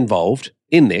everyone involved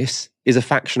in this is a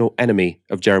factional enemy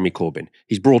of Jeremy Corbyn.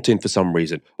 He's brought in for some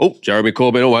reason. Oh, Jeremy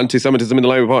Corbyn, oh, anti-Semitism in the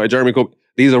Labour Party, Jeremy Corbyn.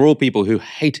 These are all people who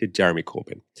hated Jeremy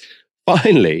Corbyn.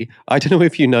 Finally, I don't know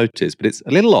if you noticed, but it's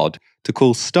a little odd to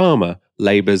call Starmer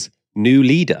Labour's new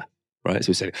leader, right?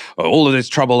 So we say, oh, all of this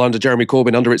trouble under Jeremy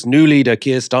Corbyn, under its new leader,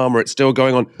 Keir Starmer, it's still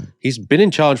going on. He's been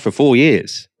in charge for 4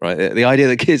 years, right? The idea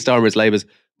that Keir Starmer is Labour's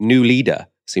new leader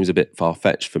seems a bit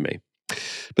far-fetched for me.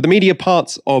 But the media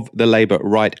parts of the Labour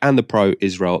right and the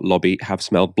pro-Israel lobby have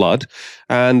smelled blood,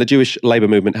 and the Jewish Labour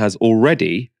movement has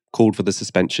already called for the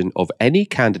suspension of any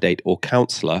candidate or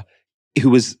councillor who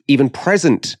was even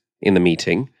present in the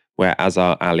meeting where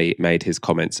Azhar Ali made his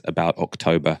comments about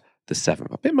October the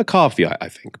 7th. A bit McCarthy, I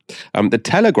think. The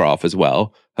Telegraph as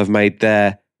well have made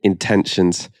their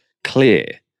intentions clear.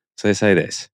 So they say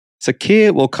this. So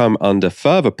Keir will come under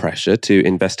further pressure to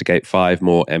investigate 5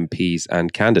 more MPs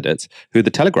and candidates who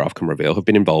the Telegraph can reveal have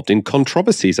been involved in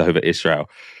controversies over Israel.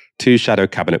 2 shadow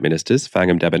cabinet ministers,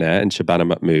 Fahim Debonair and Shabana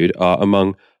Mahmood, are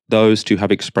among those to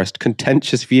have expressed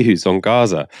contentious views on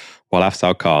Gaza, while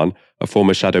Afzal Khan, a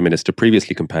former shadow minister,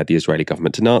 previously compared the Israeli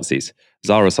government to Nazis.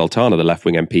 Zahra Sultana, the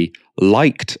left-wing MP,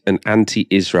 liked an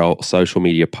anti-Israel social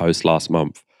media post last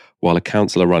month, while a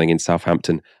councillor running in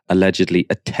Southampton allegedly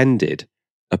attended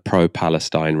a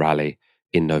pro-Palestine rally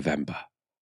in November.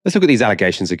 Let's look at these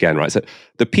allegations again, right? So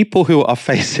the people who are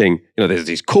facing, there's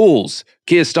these calls,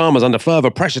 Keir Starmer's under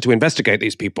further pressure to investigate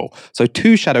these people. So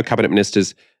 2 shadow cabinet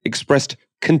ministers expressed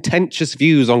contentious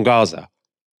views on Gaza.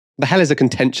 The hell is a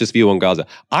contentious view on Gaza?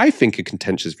 I think a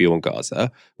contentious view on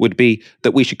Gaza would be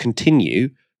that we should continue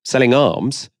selling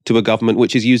arms to a government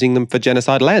which is using them for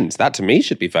genocidal ends. That to me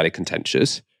should be fairly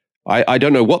contentious. I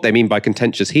don't know what they mean by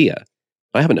contentious here.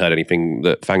 I haven't heard anything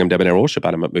that Fahim Debonair or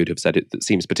Shabana Mahmood have said that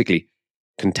seems particularly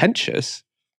contentious.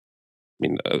 I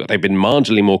mean, they've been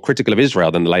marginally more critical of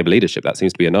Israel than the Labour leadership. That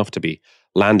seems to be enough to be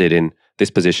landed in this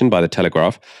position by the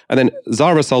Telegraph. And then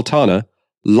Zahra Sultana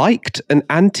liked an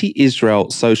anti-Israel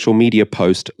social media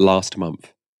post last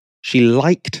month. She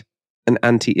liked an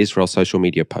anti-Israel social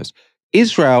media post.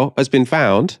 Israel has been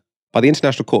found by the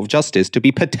International Court of Justice to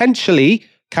be potentially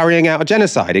carrying out a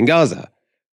genocide in Gaza.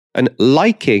 And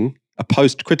liking a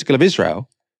post critical of Israel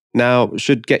now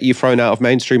should get you thrown out of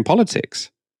mainstream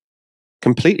politics.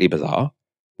 Completely bizarre.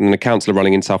 And a councillor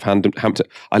running in Southampton,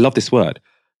 I love this word,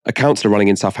 a councillor running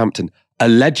in Southampton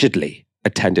allegedly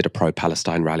attended a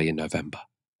pro-Palestine rally in November.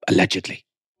 Allegedly.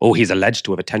 Oh, he's alleged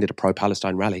to have attended a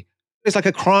pro-Palestine rally. It's like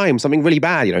a crime, something really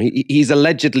bad. He's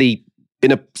allegedly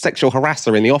been a sexual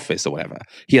harasser in the office or whatever.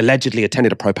 He allegedly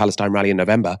attended a pro-Palestine rally in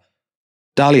November.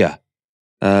 Dalia,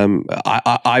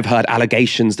 I've heard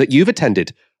allegations that you've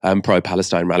attended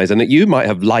pro-Palestine rallies and that you might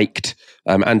have liked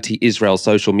anti-Israel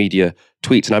social media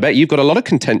tweets. And I bet you've got a lot of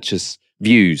contentious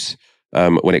views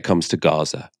when it comes to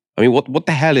Gaza. I mean, what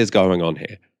the hell is going on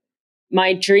here?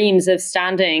 My dreams of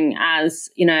standing as,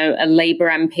 a Labour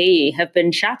MP have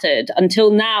been shattered.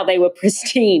 Until now, they were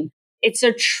pristine. It's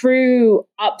a true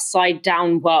upside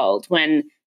down world when,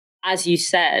 as you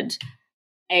said,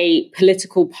 a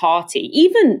political party,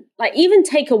 even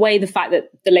take away the fact that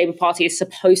the Labour Party is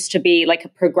supposed to be like a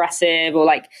progressive or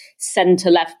like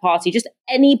centre-left party, just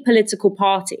any political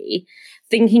party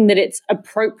thinking that it's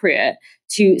appropriate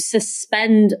to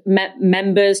suspend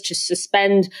members, to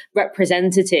suspend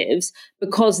representatives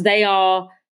because they are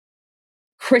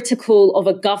critical of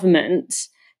a government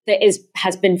that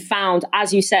has been found,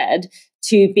 as you said,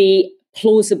 to be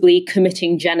plausibly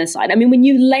committing genocide. I mean, when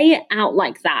you lay it out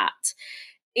like that,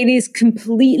 it is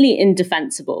completely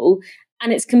indefensible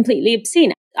and it's completely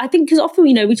obscene. I think because often,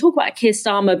 we talk about Keir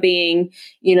Starmer being,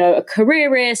 a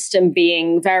careerist and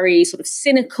being very sort of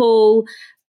cynical.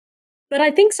 But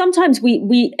I think sometimes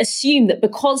we assume that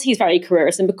because he's very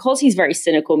careerist and because he's very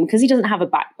cynical and because he doesn't have a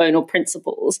backbone or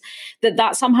principles,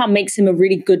 that somehow makes him a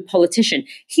really good politician.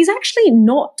 He's actually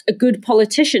not a good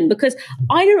politician because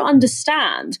I don't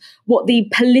understand what the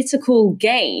political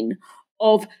gain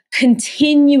of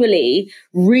continually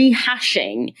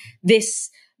rehashing this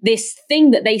this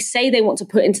thing that they say they want to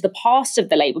put into the past of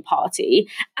the Labour Party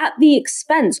at the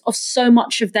expense of so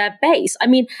much of their base. I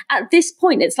mean, at this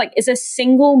point, it's like, is a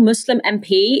single Muslim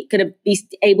MP going to be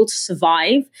able to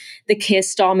survive the Keir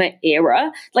Starmer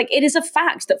era? Like, it is a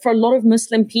fact that for a lot of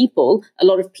Muslim people, a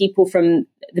lot of people from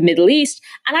the Middle East,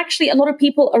 and actually a lot of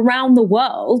people around the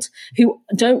world who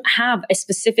don't have a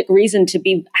specific reason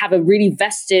to have a really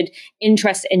vested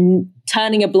interest in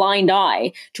turning a blind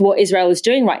eye to what Israel is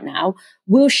doing right now,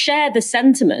 will share the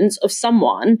sentiments of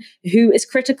someone who is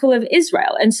critical of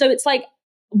Israel. And so it's like,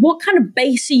 what kind of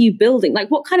base are you building? Like,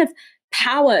 what kind of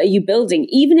power are you building?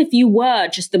 Even if you were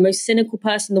just the most cynical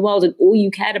person in the world and all you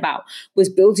cared about was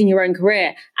building your own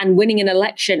career and winning an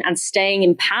election and staying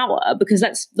in power, because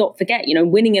let's not forget,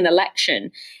 winning an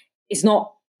election is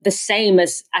not the same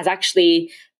as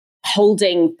actually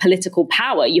holding political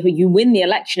power. You win the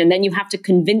election and then you have to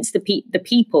convince the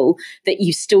people that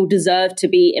you still deserve to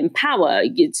be in power.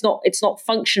 It's not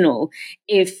functional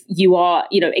if you are,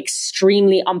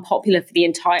 extremely unpopular for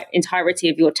the entirety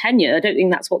of your tenure. I don't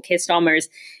think that's what Keir Starmer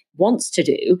wants to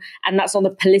do, and that's not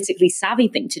a politically savvy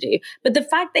thing to do. But the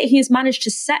fact that he has managed to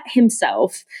set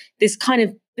himself this kind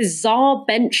of bizarre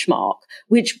benchmark,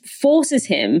 which forces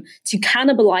him to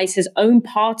cannibalize his own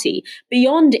party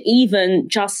beyond even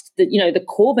just the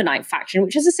Corbynite faction,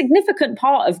 which is a significant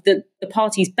part of the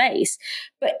party's base.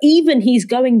 But even he's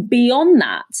going beyond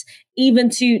that, even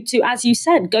to, as you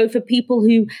said, go for people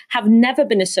who have never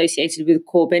been associated with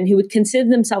Corbyn, who would consider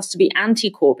themselves to be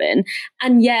anti-Corbyn.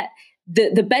 And yet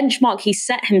the benchmark he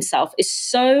set himself is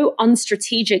so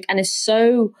unstrategic and is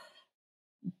so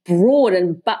broad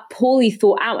and but poorly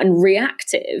thought out and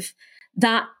reactive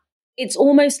that it's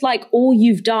almost like all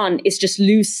you've done is just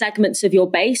lose segments of your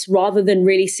base rather than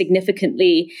really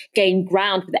significantly gain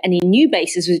ground with any new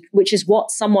bases, which is what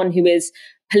someone who is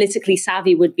politically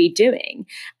savvy would be doing.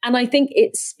 And I think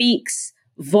it speaks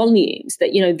volumes that,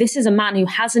 this is a man who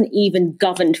hasn't even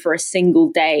governed for a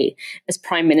single day as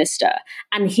prime minister.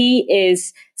 And he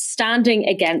is standing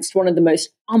against one of the most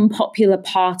unpopular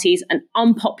parties and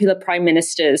unpopular prime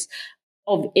ministers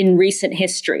in recent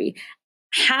history.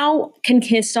 How can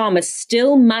Keir Starmer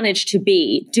still manage to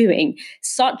be doing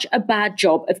such a bad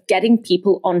job of getting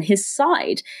people on his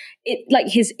side?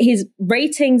 His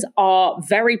ratings are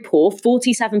very poor.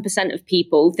 47% of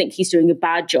people think he's doing a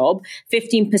bad job.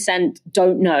 15%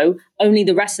 don't know. Only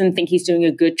the rest of them think he's doing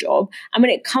a good job. And when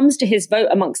it comes to his vote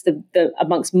amongst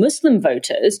amongst Muslim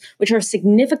voters, which are a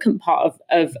significant part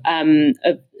of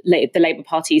the Labour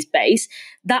Party's base,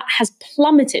 that has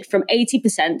plummeted from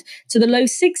 80% to the low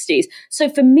 60s. So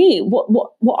for me,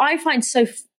 what I find so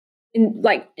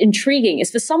intriguing is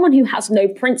for someone who has no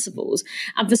principles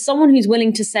and for someone who's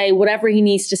willing to say whatever he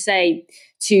needs to say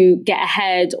to get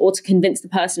ahead or to convince the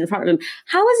person in front of him,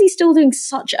 how is he still doing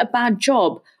such a bad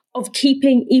job of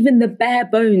keeping even the bare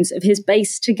bones of his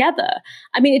base together?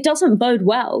 I mean, it doesn't bode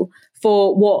well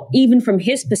for what, even from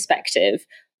his perspective,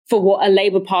 for what a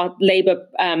Labour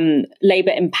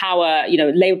in power,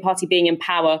 Labour Party being in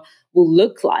power will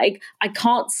look like. I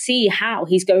can't see how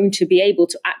he's going to be able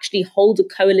to actually hold a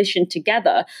coalition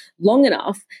together long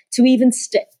enough to even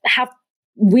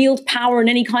wield power in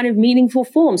any kind of meaningful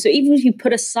form. So even if you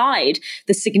put aside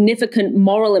the significant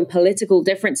moral and political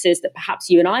differences that perhaps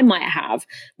you and I might have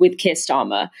with Keir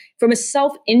Starmer, from a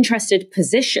self-interested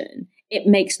position, it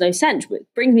makes no sense. Which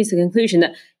brings me to the conclusion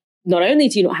that not only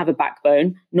do you not have a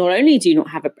backbone, not only do you not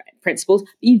have principles, but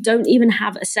you don't even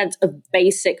have a sense of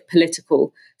basic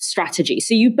political strategy.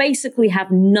 So you basically have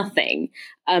nothing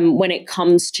when it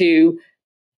comes to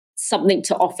something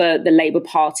to offer the Labour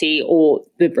Party or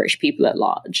the British people at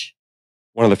large.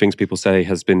 One of the things people say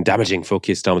has been damaging for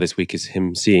Keir Starmer this week is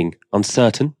him seeming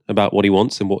uncertain about what he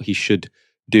wants and what he should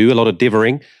do. A lot of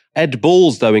divering. Ed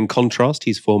Balls, though, in contrast,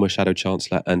 he's former Shadow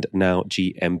Chancellor and now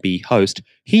GMB host.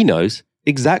 He knows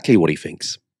exactly what he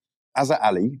thinks. Azza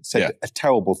Ali said a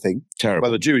terrible thing. Terrible.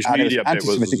 Well, the Jewish media bit was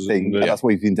anti-Semitic thing. And that's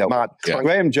what he's been dealt with. Yeah.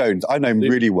 Graham Jones, I know him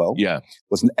really well. Yeah.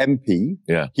 Was an MP.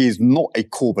 Yeah. He is not a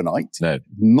Corbynite. No.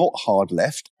 Not hard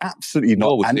left. Absolutely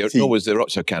not nor was the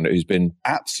Rothschild candidate who's been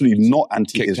absolutely not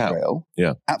anti-Israel.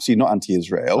 Yeah. Absolutely not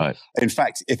anti-Israel. Right. In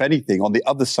fact, if anything, on the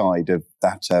other side of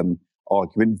that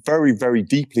argument, very, very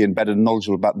deeply embedded and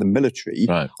knowledgeable about the military.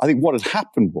 Right. I think what had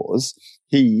happened was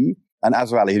he and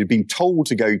Azza Ali had been told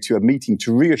to go to a meeting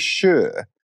to reassure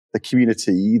the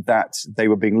community that they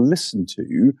were being listened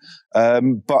to.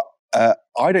 But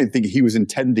I don't think he was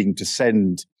intending to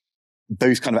send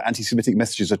those kind of anti-Semitic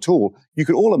messages at all. You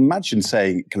could all imagine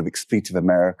saying kind of expletive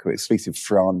America, expletive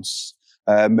France.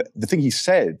 The thing he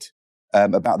said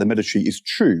about the military is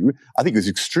true. I think it was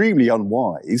extremely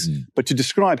unwise. But to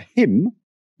describe him,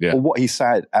 or what he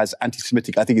said as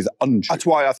anti-Semitic, I think is untrue. That's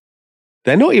why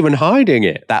they're not even hiding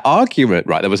it. That argument,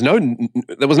 right? There was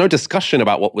no discussion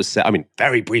about what was said. I mean,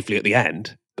 very briefly at the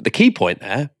end, but the key point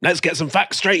there, let's get some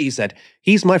facts straight, he said.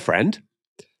 He's my friend.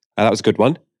 That was a good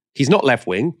one. He's not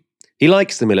left-wing. He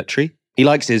likes the military. He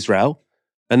likes Israel.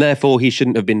 And therefore, he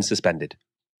shouldn't have been suspended.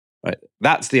 Right?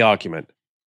 That's the argument.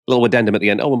 A little addendum at the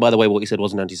end. Oh, and by the way, what he said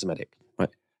wasn't anti-Semitic. Right?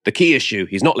 The key issue,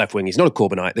 he's not left-wing. He's not a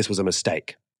Corbynite. This was a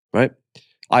mistake. Right?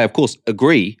 I, of course,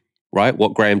 agree, right?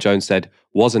 What Graham Jones said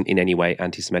wasn't in any way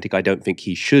anti-Semitic. I don't think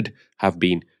he should have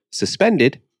been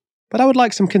suspended, but I would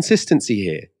like some consistency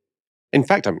here. In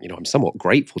fact, I'm somewhat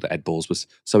grateful that Ed Balls was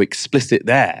so explicit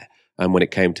there when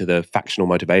it came to the factional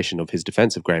motivation of his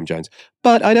defense of Graham Jones.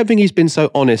 But I don't think he's been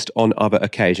so honest on other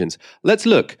occasions. Let's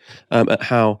look at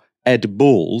how Ed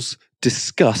Balls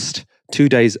discussed 2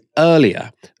 days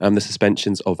earlier the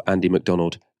suspensions of Andy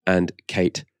McDonald and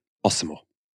Kate Osamor.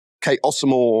 Kate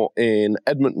Osamor in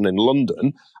Edmonton in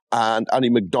London and Andy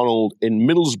McDonald in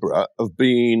Middlesbrough have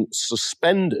been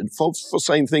suspended for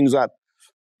saying things that,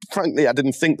 frankly, I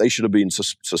didn't think they should have been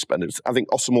suspended. I think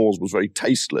Osamor's was very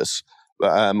tasteless.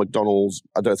 McDonald's,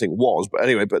 I don't think was, but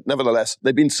anyway. But nevertheless,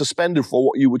 they've been suspended for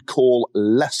what you would call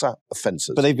lesser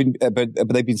offences. But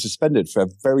they've been suspended for a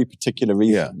very particular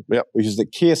reason, which is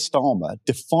that Keir Starmer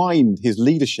defined his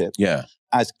leadership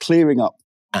as clearing up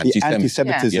the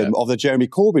anti-Semitism of the Jeremy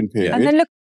Corbyn period. And then look.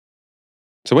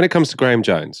 So when it comes to Graham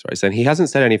Jones, right, saying he hasn't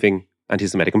said anything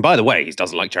anti-Semitic. And by the way, he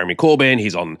doesn't like Jeremy Corbyn.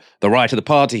 He's on the right of the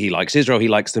party. He likes Israel. He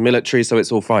likes the military. So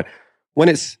it's all fine. When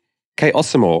it's Kate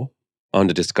Osamor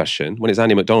under discussion, when it's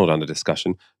Andy McDonald under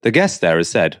discussion, the guest there has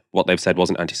said what they've said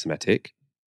wasn't anti-Semitic.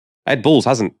 Ed Balls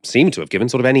hasn't seemed to have given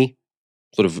sort of any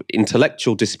sort of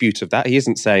intellectual dispute of that. He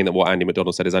isn't saying that what Andy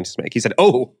McDonald said is anti-Semitic. He said,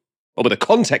 but the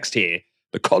context here,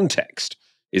 the context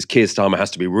is Keir Starmer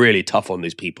has to be really tough on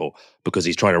these people because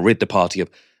he's trying to rid the party of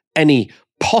any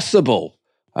possible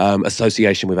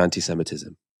association with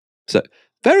anti-Semitism. So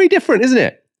very different, isn't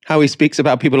it? How he speaks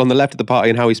about people on the left of the party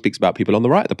and how he speaks about people on the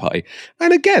right of the party.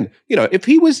 And again, if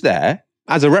he was there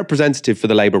as a representative for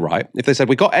the Labour right, if they said,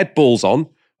 we got Ed Balls on,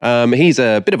 he's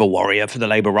a bit of a warrior for the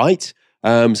Labour right,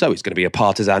 so he's going to be a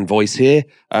partisan voice here,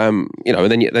 and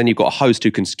then you've got a host who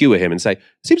can skewer him and say,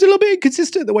 seems a little bit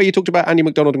inconsistent the way you talked about Andy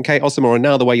McDonald and Kate Osamor and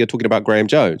now the way you're talking about Graham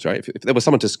Jones, right? If there was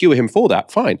someone to skewer him for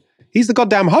that, fine. He's the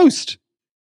goddamn host.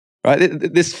 Right,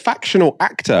 this factional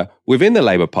actor within the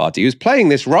Labour Party who's playing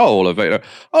this role of, but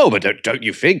don't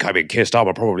you think? I mean, Keir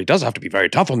Starmer probably does have to be very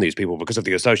tough on these people because of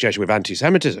the association with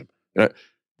anti-Semitism.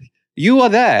 You are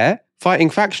there fighting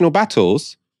factional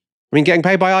battles. I mean, getting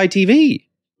paid by ITV.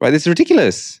 Right, this is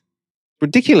ridiculous.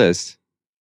 Ridiculous.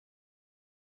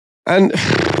 And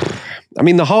I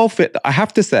mean, I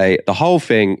have to say, the whole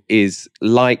thing is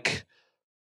like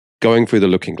going through the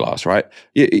looking glass, right?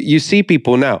 You see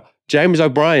people now. James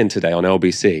O'Brien today on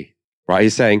LBC, right?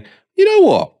 He's saying, you know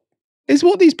what? Is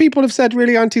what these people have said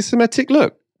really anti-Semitic?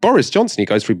 Look, Boris Johnson, he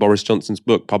goes through Boris Johnson's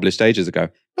book published ages ago.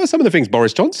 Well, some of the things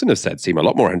Boris Johnson has said seem a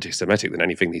lot more anti-Semitic than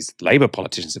anything these Labour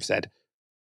politicians have said.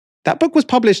 That book was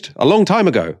published a long time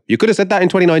ago. You could have said that in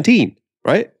 2019,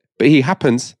 right? But he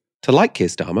happens to like Keir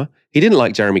Starmer. He didn't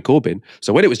like Jeremy Corbyn.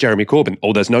 So when it was Jeremy Corbyn,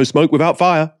 there's no smoke without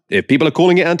fire. If people are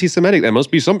calling it anti-Semitic, there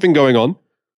must be something going on.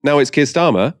 Now it's Keir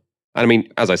Starmer. And I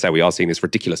mean, as I say, we are seeing this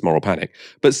ridiculous moral panic.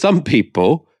 But some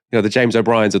people, the James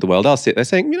O'Briens of the world, are sitting there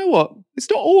saying, you know what? It's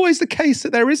not always the case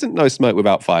that there isn't no smoke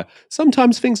without fire.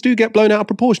 Sometimes things do get blown out of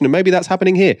proportion, and maybe that's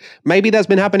happening here. Maybe that's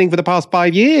been happening for the past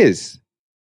 5 years.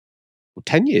 Well,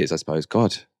 10 years, I suppose.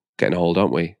 God, getting old,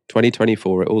 aren't we?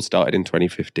 2024, it all started in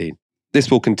 2015.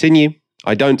 This will continue.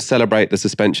 I don't celebrate the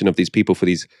suspension of these people for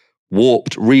these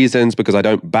warped reasons because I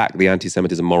don't back the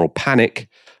anti-Semitism moral panic.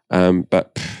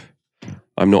 But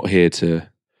I'm not here to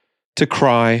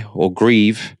cry or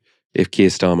grieve if Keir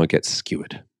Starmer gets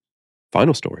skewered.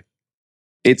 Final story.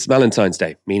 It's Valentine's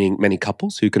Day, meaning many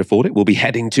couples who can afford it will be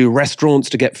heading to restaurants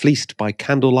to get fleeced by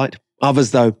candlelight.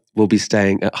 Others, though, will be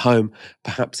staying at home,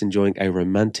 perhaps enjoying a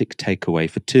romantic takeaway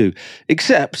for two.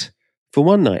 Except, for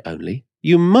one night only,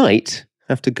 you might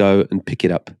have to go and pick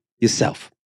it up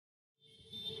yourself.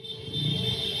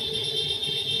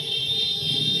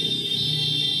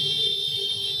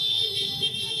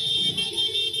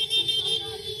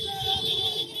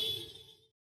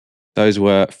 Those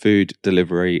were food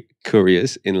delivery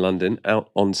couriers in London out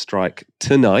on strike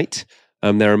tonight.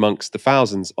 They're amongst the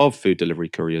thousands of food delivery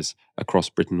couriers across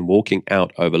Britain walking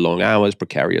out over long hours,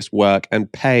 precarious work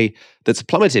and pay that's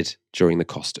plummeted during the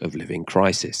cost of living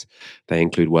crisis. They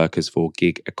include workers for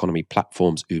gig economy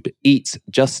platforms Uber Eats,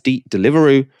 Just Eat,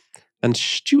 Deliveroo and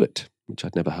Stuart, which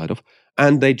I'd never heard of,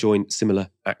 And they join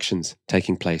similar actions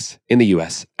taking place in the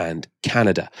US and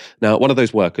Canada. Now, one of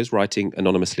those workers, writing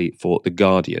anonymously for The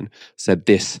Guardian, said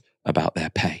this about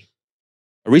their pay.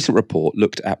 A recent report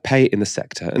looked at pay in the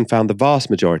sector and found the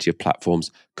vast majority of platforms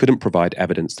couldn't provide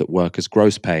evidence that workers'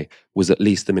 gross pay was at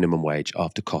least the minimum wage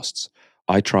after costs.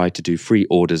 I tried to do free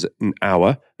orders an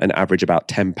hour and average about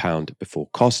 £10 before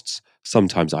costs.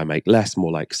 Sometimes I make less,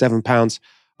 more like £7.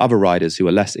 Other riders who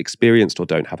are less experienced or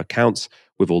don't have accounts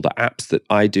with all the apps that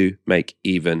I do make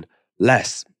even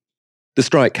less. The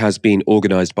strike has been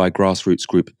organised by grassroots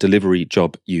group Delivery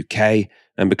Job UK,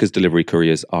 and because delivery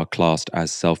couriers are classed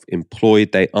as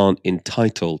self-employed, they aren't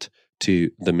entitled to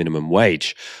the minimum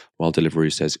wage. While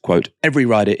Deliveroo says, quote, every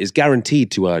rider is guaranteed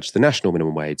to urge the national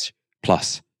minimum wage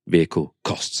plus vehicle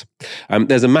costs.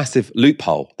 There's a massive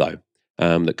loophole, though,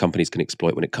 that companies can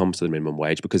exploit when it comes to the minimum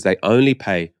wage, because they only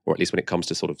pay, or at least when it comes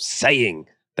to sort of saying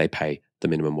they pay the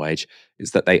minimum wage,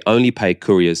 is that they only pay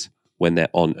couriers when they're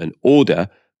on an order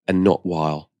and not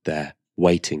while they're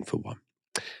waiting for one.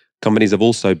 Companies have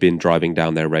also been driving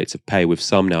down their rates of pay, with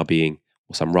some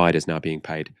riders now being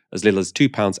paid as little as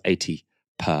 £2.80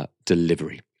 per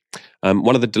delivery.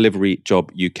 One of the Delivery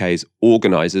Job UK's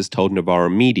organisers told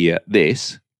Novara Media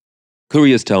this: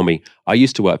 couriers tell me, I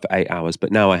used to work for 8 hours,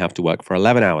 but now I have to work for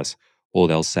 11 hours. Or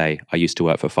they'll say, I used to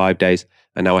work for 5 days,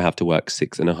 and now I have to work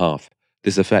 6.5.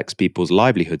 This affects people's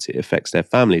livelihoods. It affects their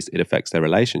families. It affects their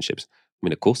relationships. I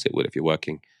mean, of course it would if you're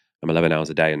working 11 hours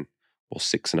a day or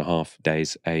 6.5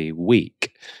 days a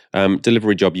week.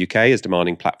 Delivery Job UK is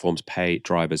demanding platforms pay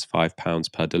drivers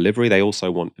 £5 per delivery. They also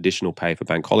want additional pay for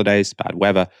bank holidays, bad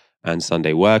weather, and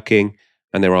Sunday working.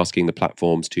 And they're asking the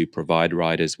platforms to provide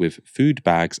riders with food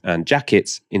bags and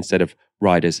jackets instead of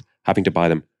riders having to buy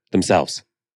them themselves.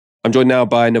 I'm joined now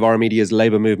by Novara Media's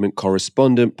Labour Movement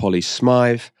correspondent, Polly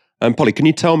Smythe. Polly, can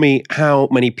you tell me how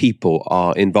many people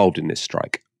are involved in this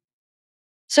strike?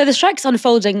 So the strike's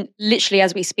unfolding literally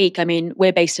as we speak. I mean,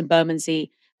 we're based in Bermondsey,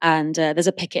 and there's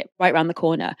a picket right around the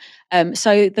corner.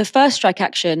 So the first strike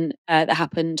action that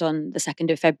happened on the 2nd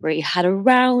of February had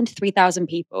around 3,000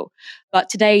 people, but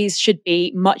today's should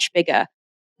be much bigger.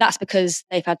 That's because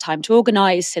they've had time to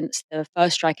organise since the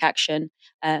first strike action.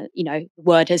 The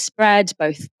word has spread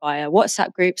both via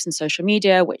WhatsApp groups and social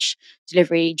media, which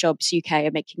Delivery Jobs UK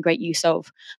are making great use of,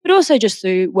 but also just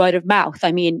through word of mouth.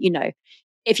 I mean,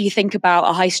 if you think about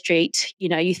a high street,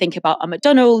 you think about a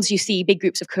McDonald's, you see big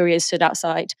groups of couriers stood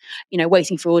outside,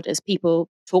 waiting for orders. People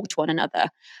talk to one another.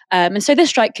 And so this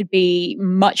strike could be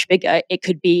much bigger. It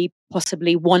could be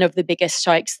possibly one of the biggest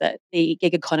strikes that the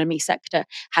gig economy sector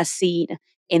has seen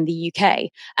in the UK.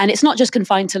 And it's not just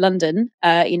confined to London.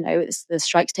 It's the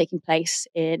strikes taking place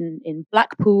in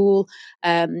Blackpool,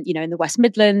 in the West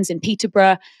Midlands, in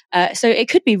Peterborough. So it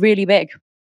could be really big.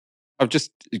 I've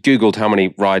just Googled how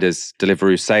many riders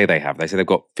Deliveroo say they have. They say they've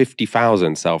got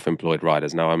 50,000 self-employed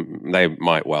riders. Now, they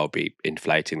might well be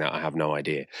inflating that. I have no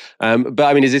idea. But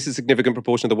I mean, is this a significant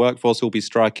proportion of the workforce who will be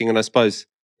striking? And I suppose,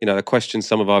 the question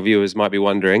some of our viewers might be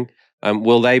wondering,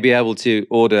 will they be able to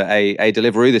order a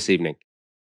Deliveroo this evening?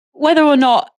 Whether or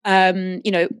not,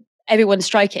 everyone's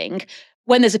striking,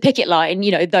 when there's a picket line,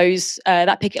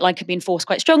 that picket line can be enforced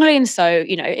quite strongly. And so,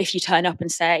 if you turn up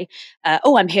and say,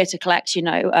 I'm here to collect,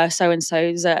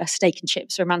 so-and-so's steak and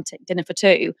chips romantic dinner for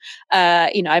two,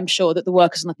 I'm sure that the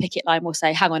workers on the picket line will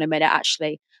say, hang on a minute,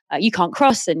 actually, you can't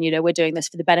cross, and, we're doing this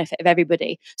for the benefit of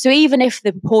everybody. So even if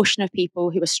the proportion of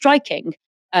people who are striking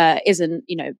isn't,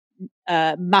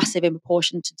 massive in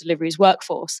proportion to Deliveroo's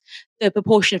workforce, the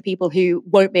proportion of people who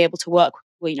won't be able to work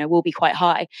will be quite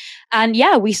high. And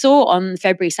yeah, we saw on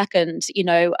February 2nd,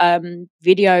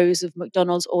 videos of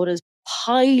McDonald's orders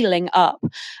piling up.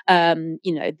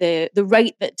 The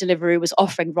rate that Deliveroo was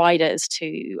offering riders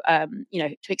to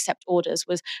accept orders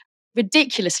was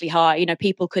ridiculously high.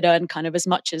 People could earn kind of as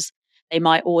much as they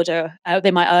might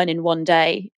earn in one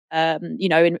day,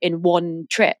 in one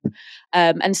trip.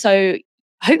 And so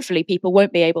hopefully people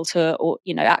won't be able to,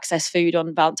 access food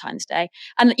on Valentine's Day.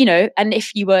 And, and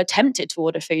if you were tempted to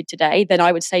order food today, then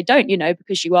I would say don't,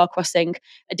 because you are crossing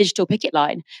a digital picket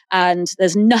line. And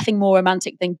there's nothing more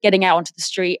romantic than getting out onto the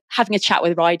street, having a chat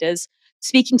with riders,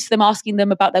 speaking to them, asking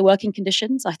them about their working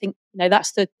conditions. I think,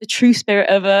 that's the true spirit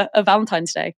of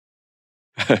Valentine's Day.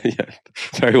 Yeah,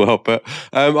 very well. But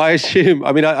I assume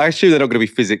they're not going to be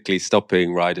physically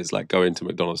stopping riders like going to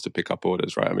McDonald's to pick up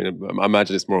orders, right? I mean, I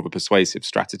imagine it's more of a persuasive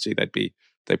strategy they'd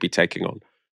be taking on.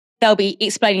 They'll be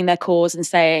explaining their cause and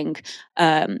saying,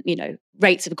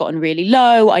 rates have gotten really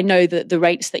low. I know that the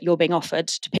rates that you're being offered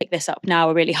to pick this up now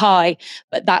are really high,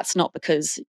 but that's not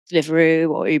because Deliveroo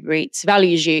or Uber Eats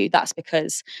values you, that's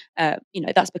because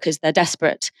they're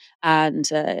desperate, and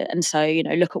so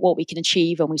look at what we can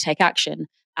achieve when we take action,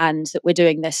 and that we're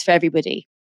doing this for everybody.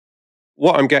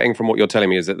 What I'm getting from what you're telling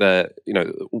me is that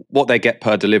what they get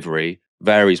per delivery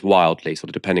varies wildly, sort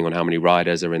of depending on how many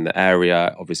riders are in the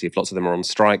area. Obviously, if lots of them are on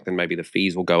strike, then maybe the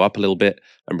fees will go up a little bit.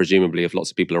 And presumably, if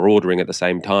lots of people are ordering at the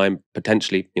same time,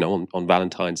 potentially, on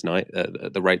Valentine's night,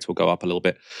 the rates will go up a little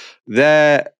bit.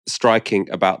 They're striking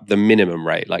about the minimum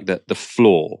rate, like the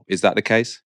floor. Is that the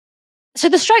case? So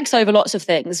the strike's over lots of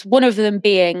things. One of them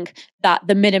being that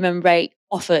the minimum rate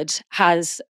offered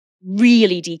has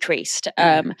really decreased.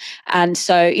 And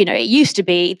so, it used to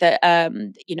be that,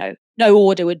 no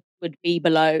order would be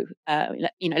below,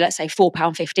 let's say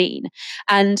 £4.15.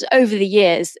 And over the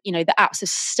years, the apps have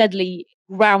steadily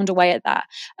ground away at that,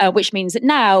 which means that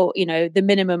now, the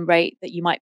minimum rate that you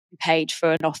might be paid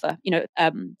for an offer,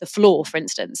 the floor, for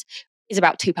instance, is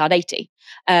about £2.80.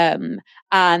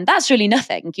 And that's really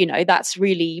nothing, that's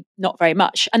really not very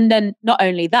much. And then not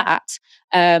only that,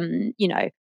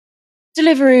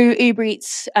 Deliveroo, Uber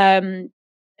Eats,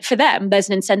 for them, there's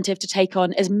an incentive to take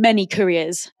on as many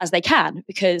couriers as they can,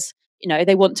 because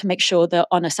they want to make sure that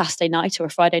on a Saturday night or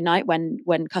a Friday night,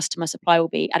 when customer supply will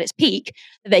be at its peak,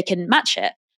 that they can match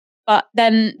it. But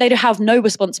then they have no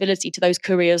responsibility to those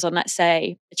couriers on, let's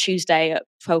say, a Tuesday at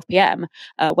 12 p.m.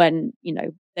 When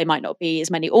they might not be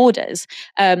as many orders,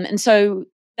 and so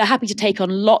they're happy to take on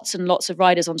lots and lots of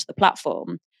riders onto the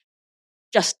platform,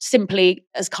 just simply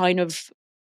as kind of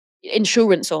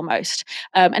insurance almost.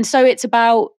 And so it's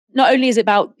about, not only is it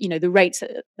about the rates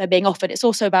that they're being offered, it's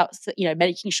also about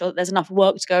making sure that there's enough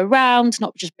work to go around,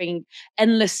 not just bringing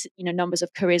endless numbers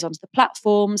of couriers onto the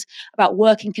platforms, about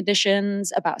working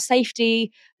conditions, about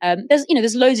safety.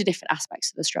 There's loads of different aspects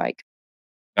to the strike.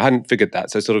 I hadn't figured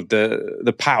that. So sort of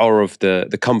the power of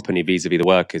the company vis-a-vis the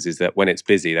workers is that when it's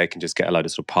busy, they can just get a load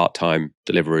of sort of part-time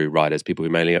Deliveroo riders, people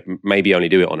who maybe only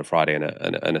do it on a Friday and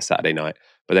a Saturday night.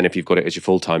 But then if you've got it as your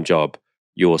full-time job,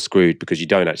 you're screwed, because you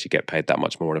don't actually get paid that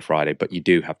much more on a Friday, but you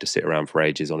do have to sit around for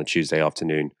ages on a Tuesday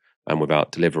afternoon and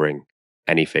without delivering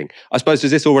anything. I suppose,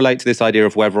 does this all relate to this idea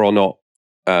of whether or not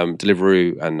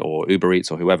Deliveroo or Uber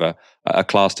Eats or whoever are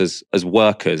classed as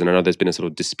workers? And I know there's been a sort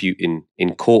of dispute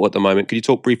in court at the moment. Could you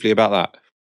talk briefly about that?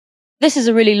 This is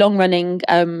a really long-running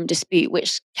dispute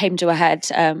which came to a head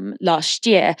last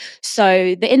year.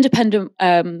 So the Independent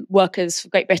Workers for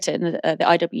Great Britain, the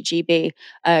IWGB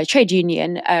trade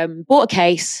union, brought a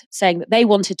case saying that they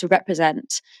wanted to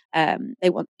represent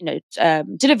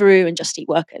Deliveroo and Just Eat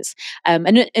workers.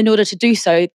 And in order to do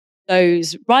so,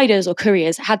 those riders or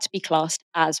couriers had to be classed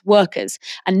as workers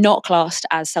and not classed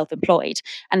as self-employed.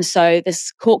 And so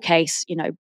this court case,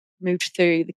 moved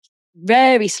through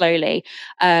very slowly,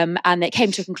 and it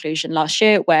came to a conclusion last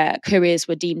year where couriers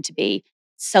were deemed to be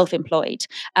self-employed.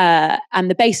 And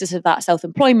the basis of that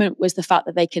self-employment was the fact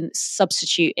that they can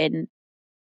substitute in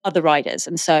other riders.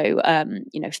 And so,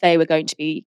 if they were going to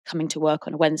be coming to work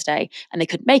on a Wednesday and they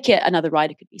couldn't make it, another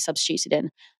rider could be substituted in.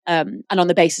 And on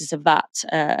the basis of that,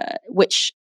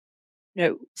 which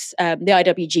the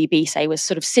IWGB say was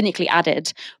sort of cynically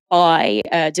added by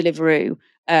Deliveroo,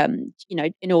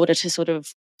 in order to sort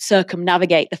of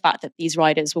circumnavigate the fact that these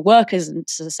riders were workers, and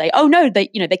to say, oh no, they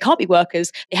can't be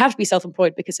workers, they have to be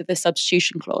self-employed because of this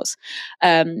substitution clause.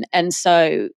 And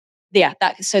so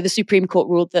the Supreme Court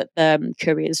ruled that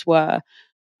couriers were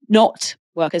not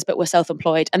workers but were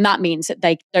self-employed, and that means that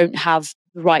they don't have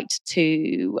the right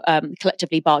to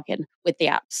collectively bargain with the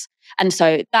apps. And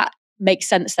so that makes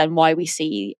sense then why we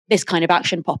see this kind of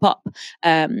action pop up,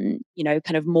 kind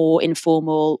of more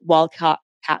informal wildcat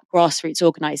grassroots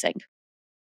organising.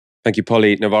 Thank you,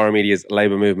 Polly, Novara Media's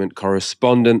Labour Movement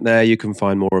correspondent there. You can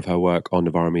find more of her work on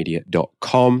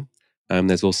novaramedia.com.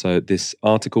 There's also this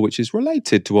article which is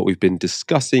related to what we've been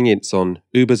discussing. It's on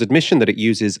Uber's admission that it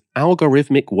uses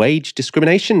algorithmic wage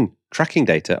discrimination tracking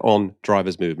data on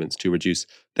drivers' movements to reduce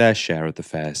their share of the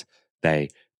fares they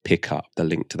pick up. The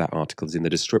link to that article is in the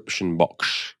description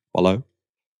box below.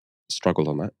 Struggled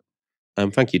on that.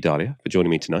 Thank you, Dalia, for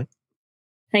joining me tonight.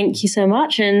 Thank you so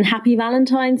much, and happy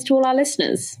Valentine's to all our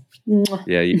listeners.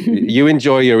 Yeah, you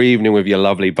enjoy your evening with your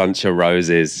lovely bunch of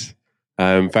roses.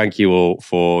 Thank you all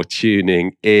for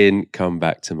tuning in. Come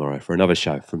back tomorrow for another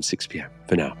show from 6 p.m.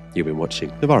 For now, you've been watching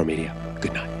Novara Media.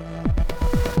 Good night.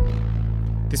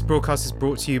 This broadcast is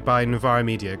brought to you by Novara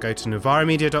Media. Go to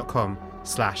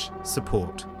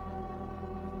novaramedia.com/support.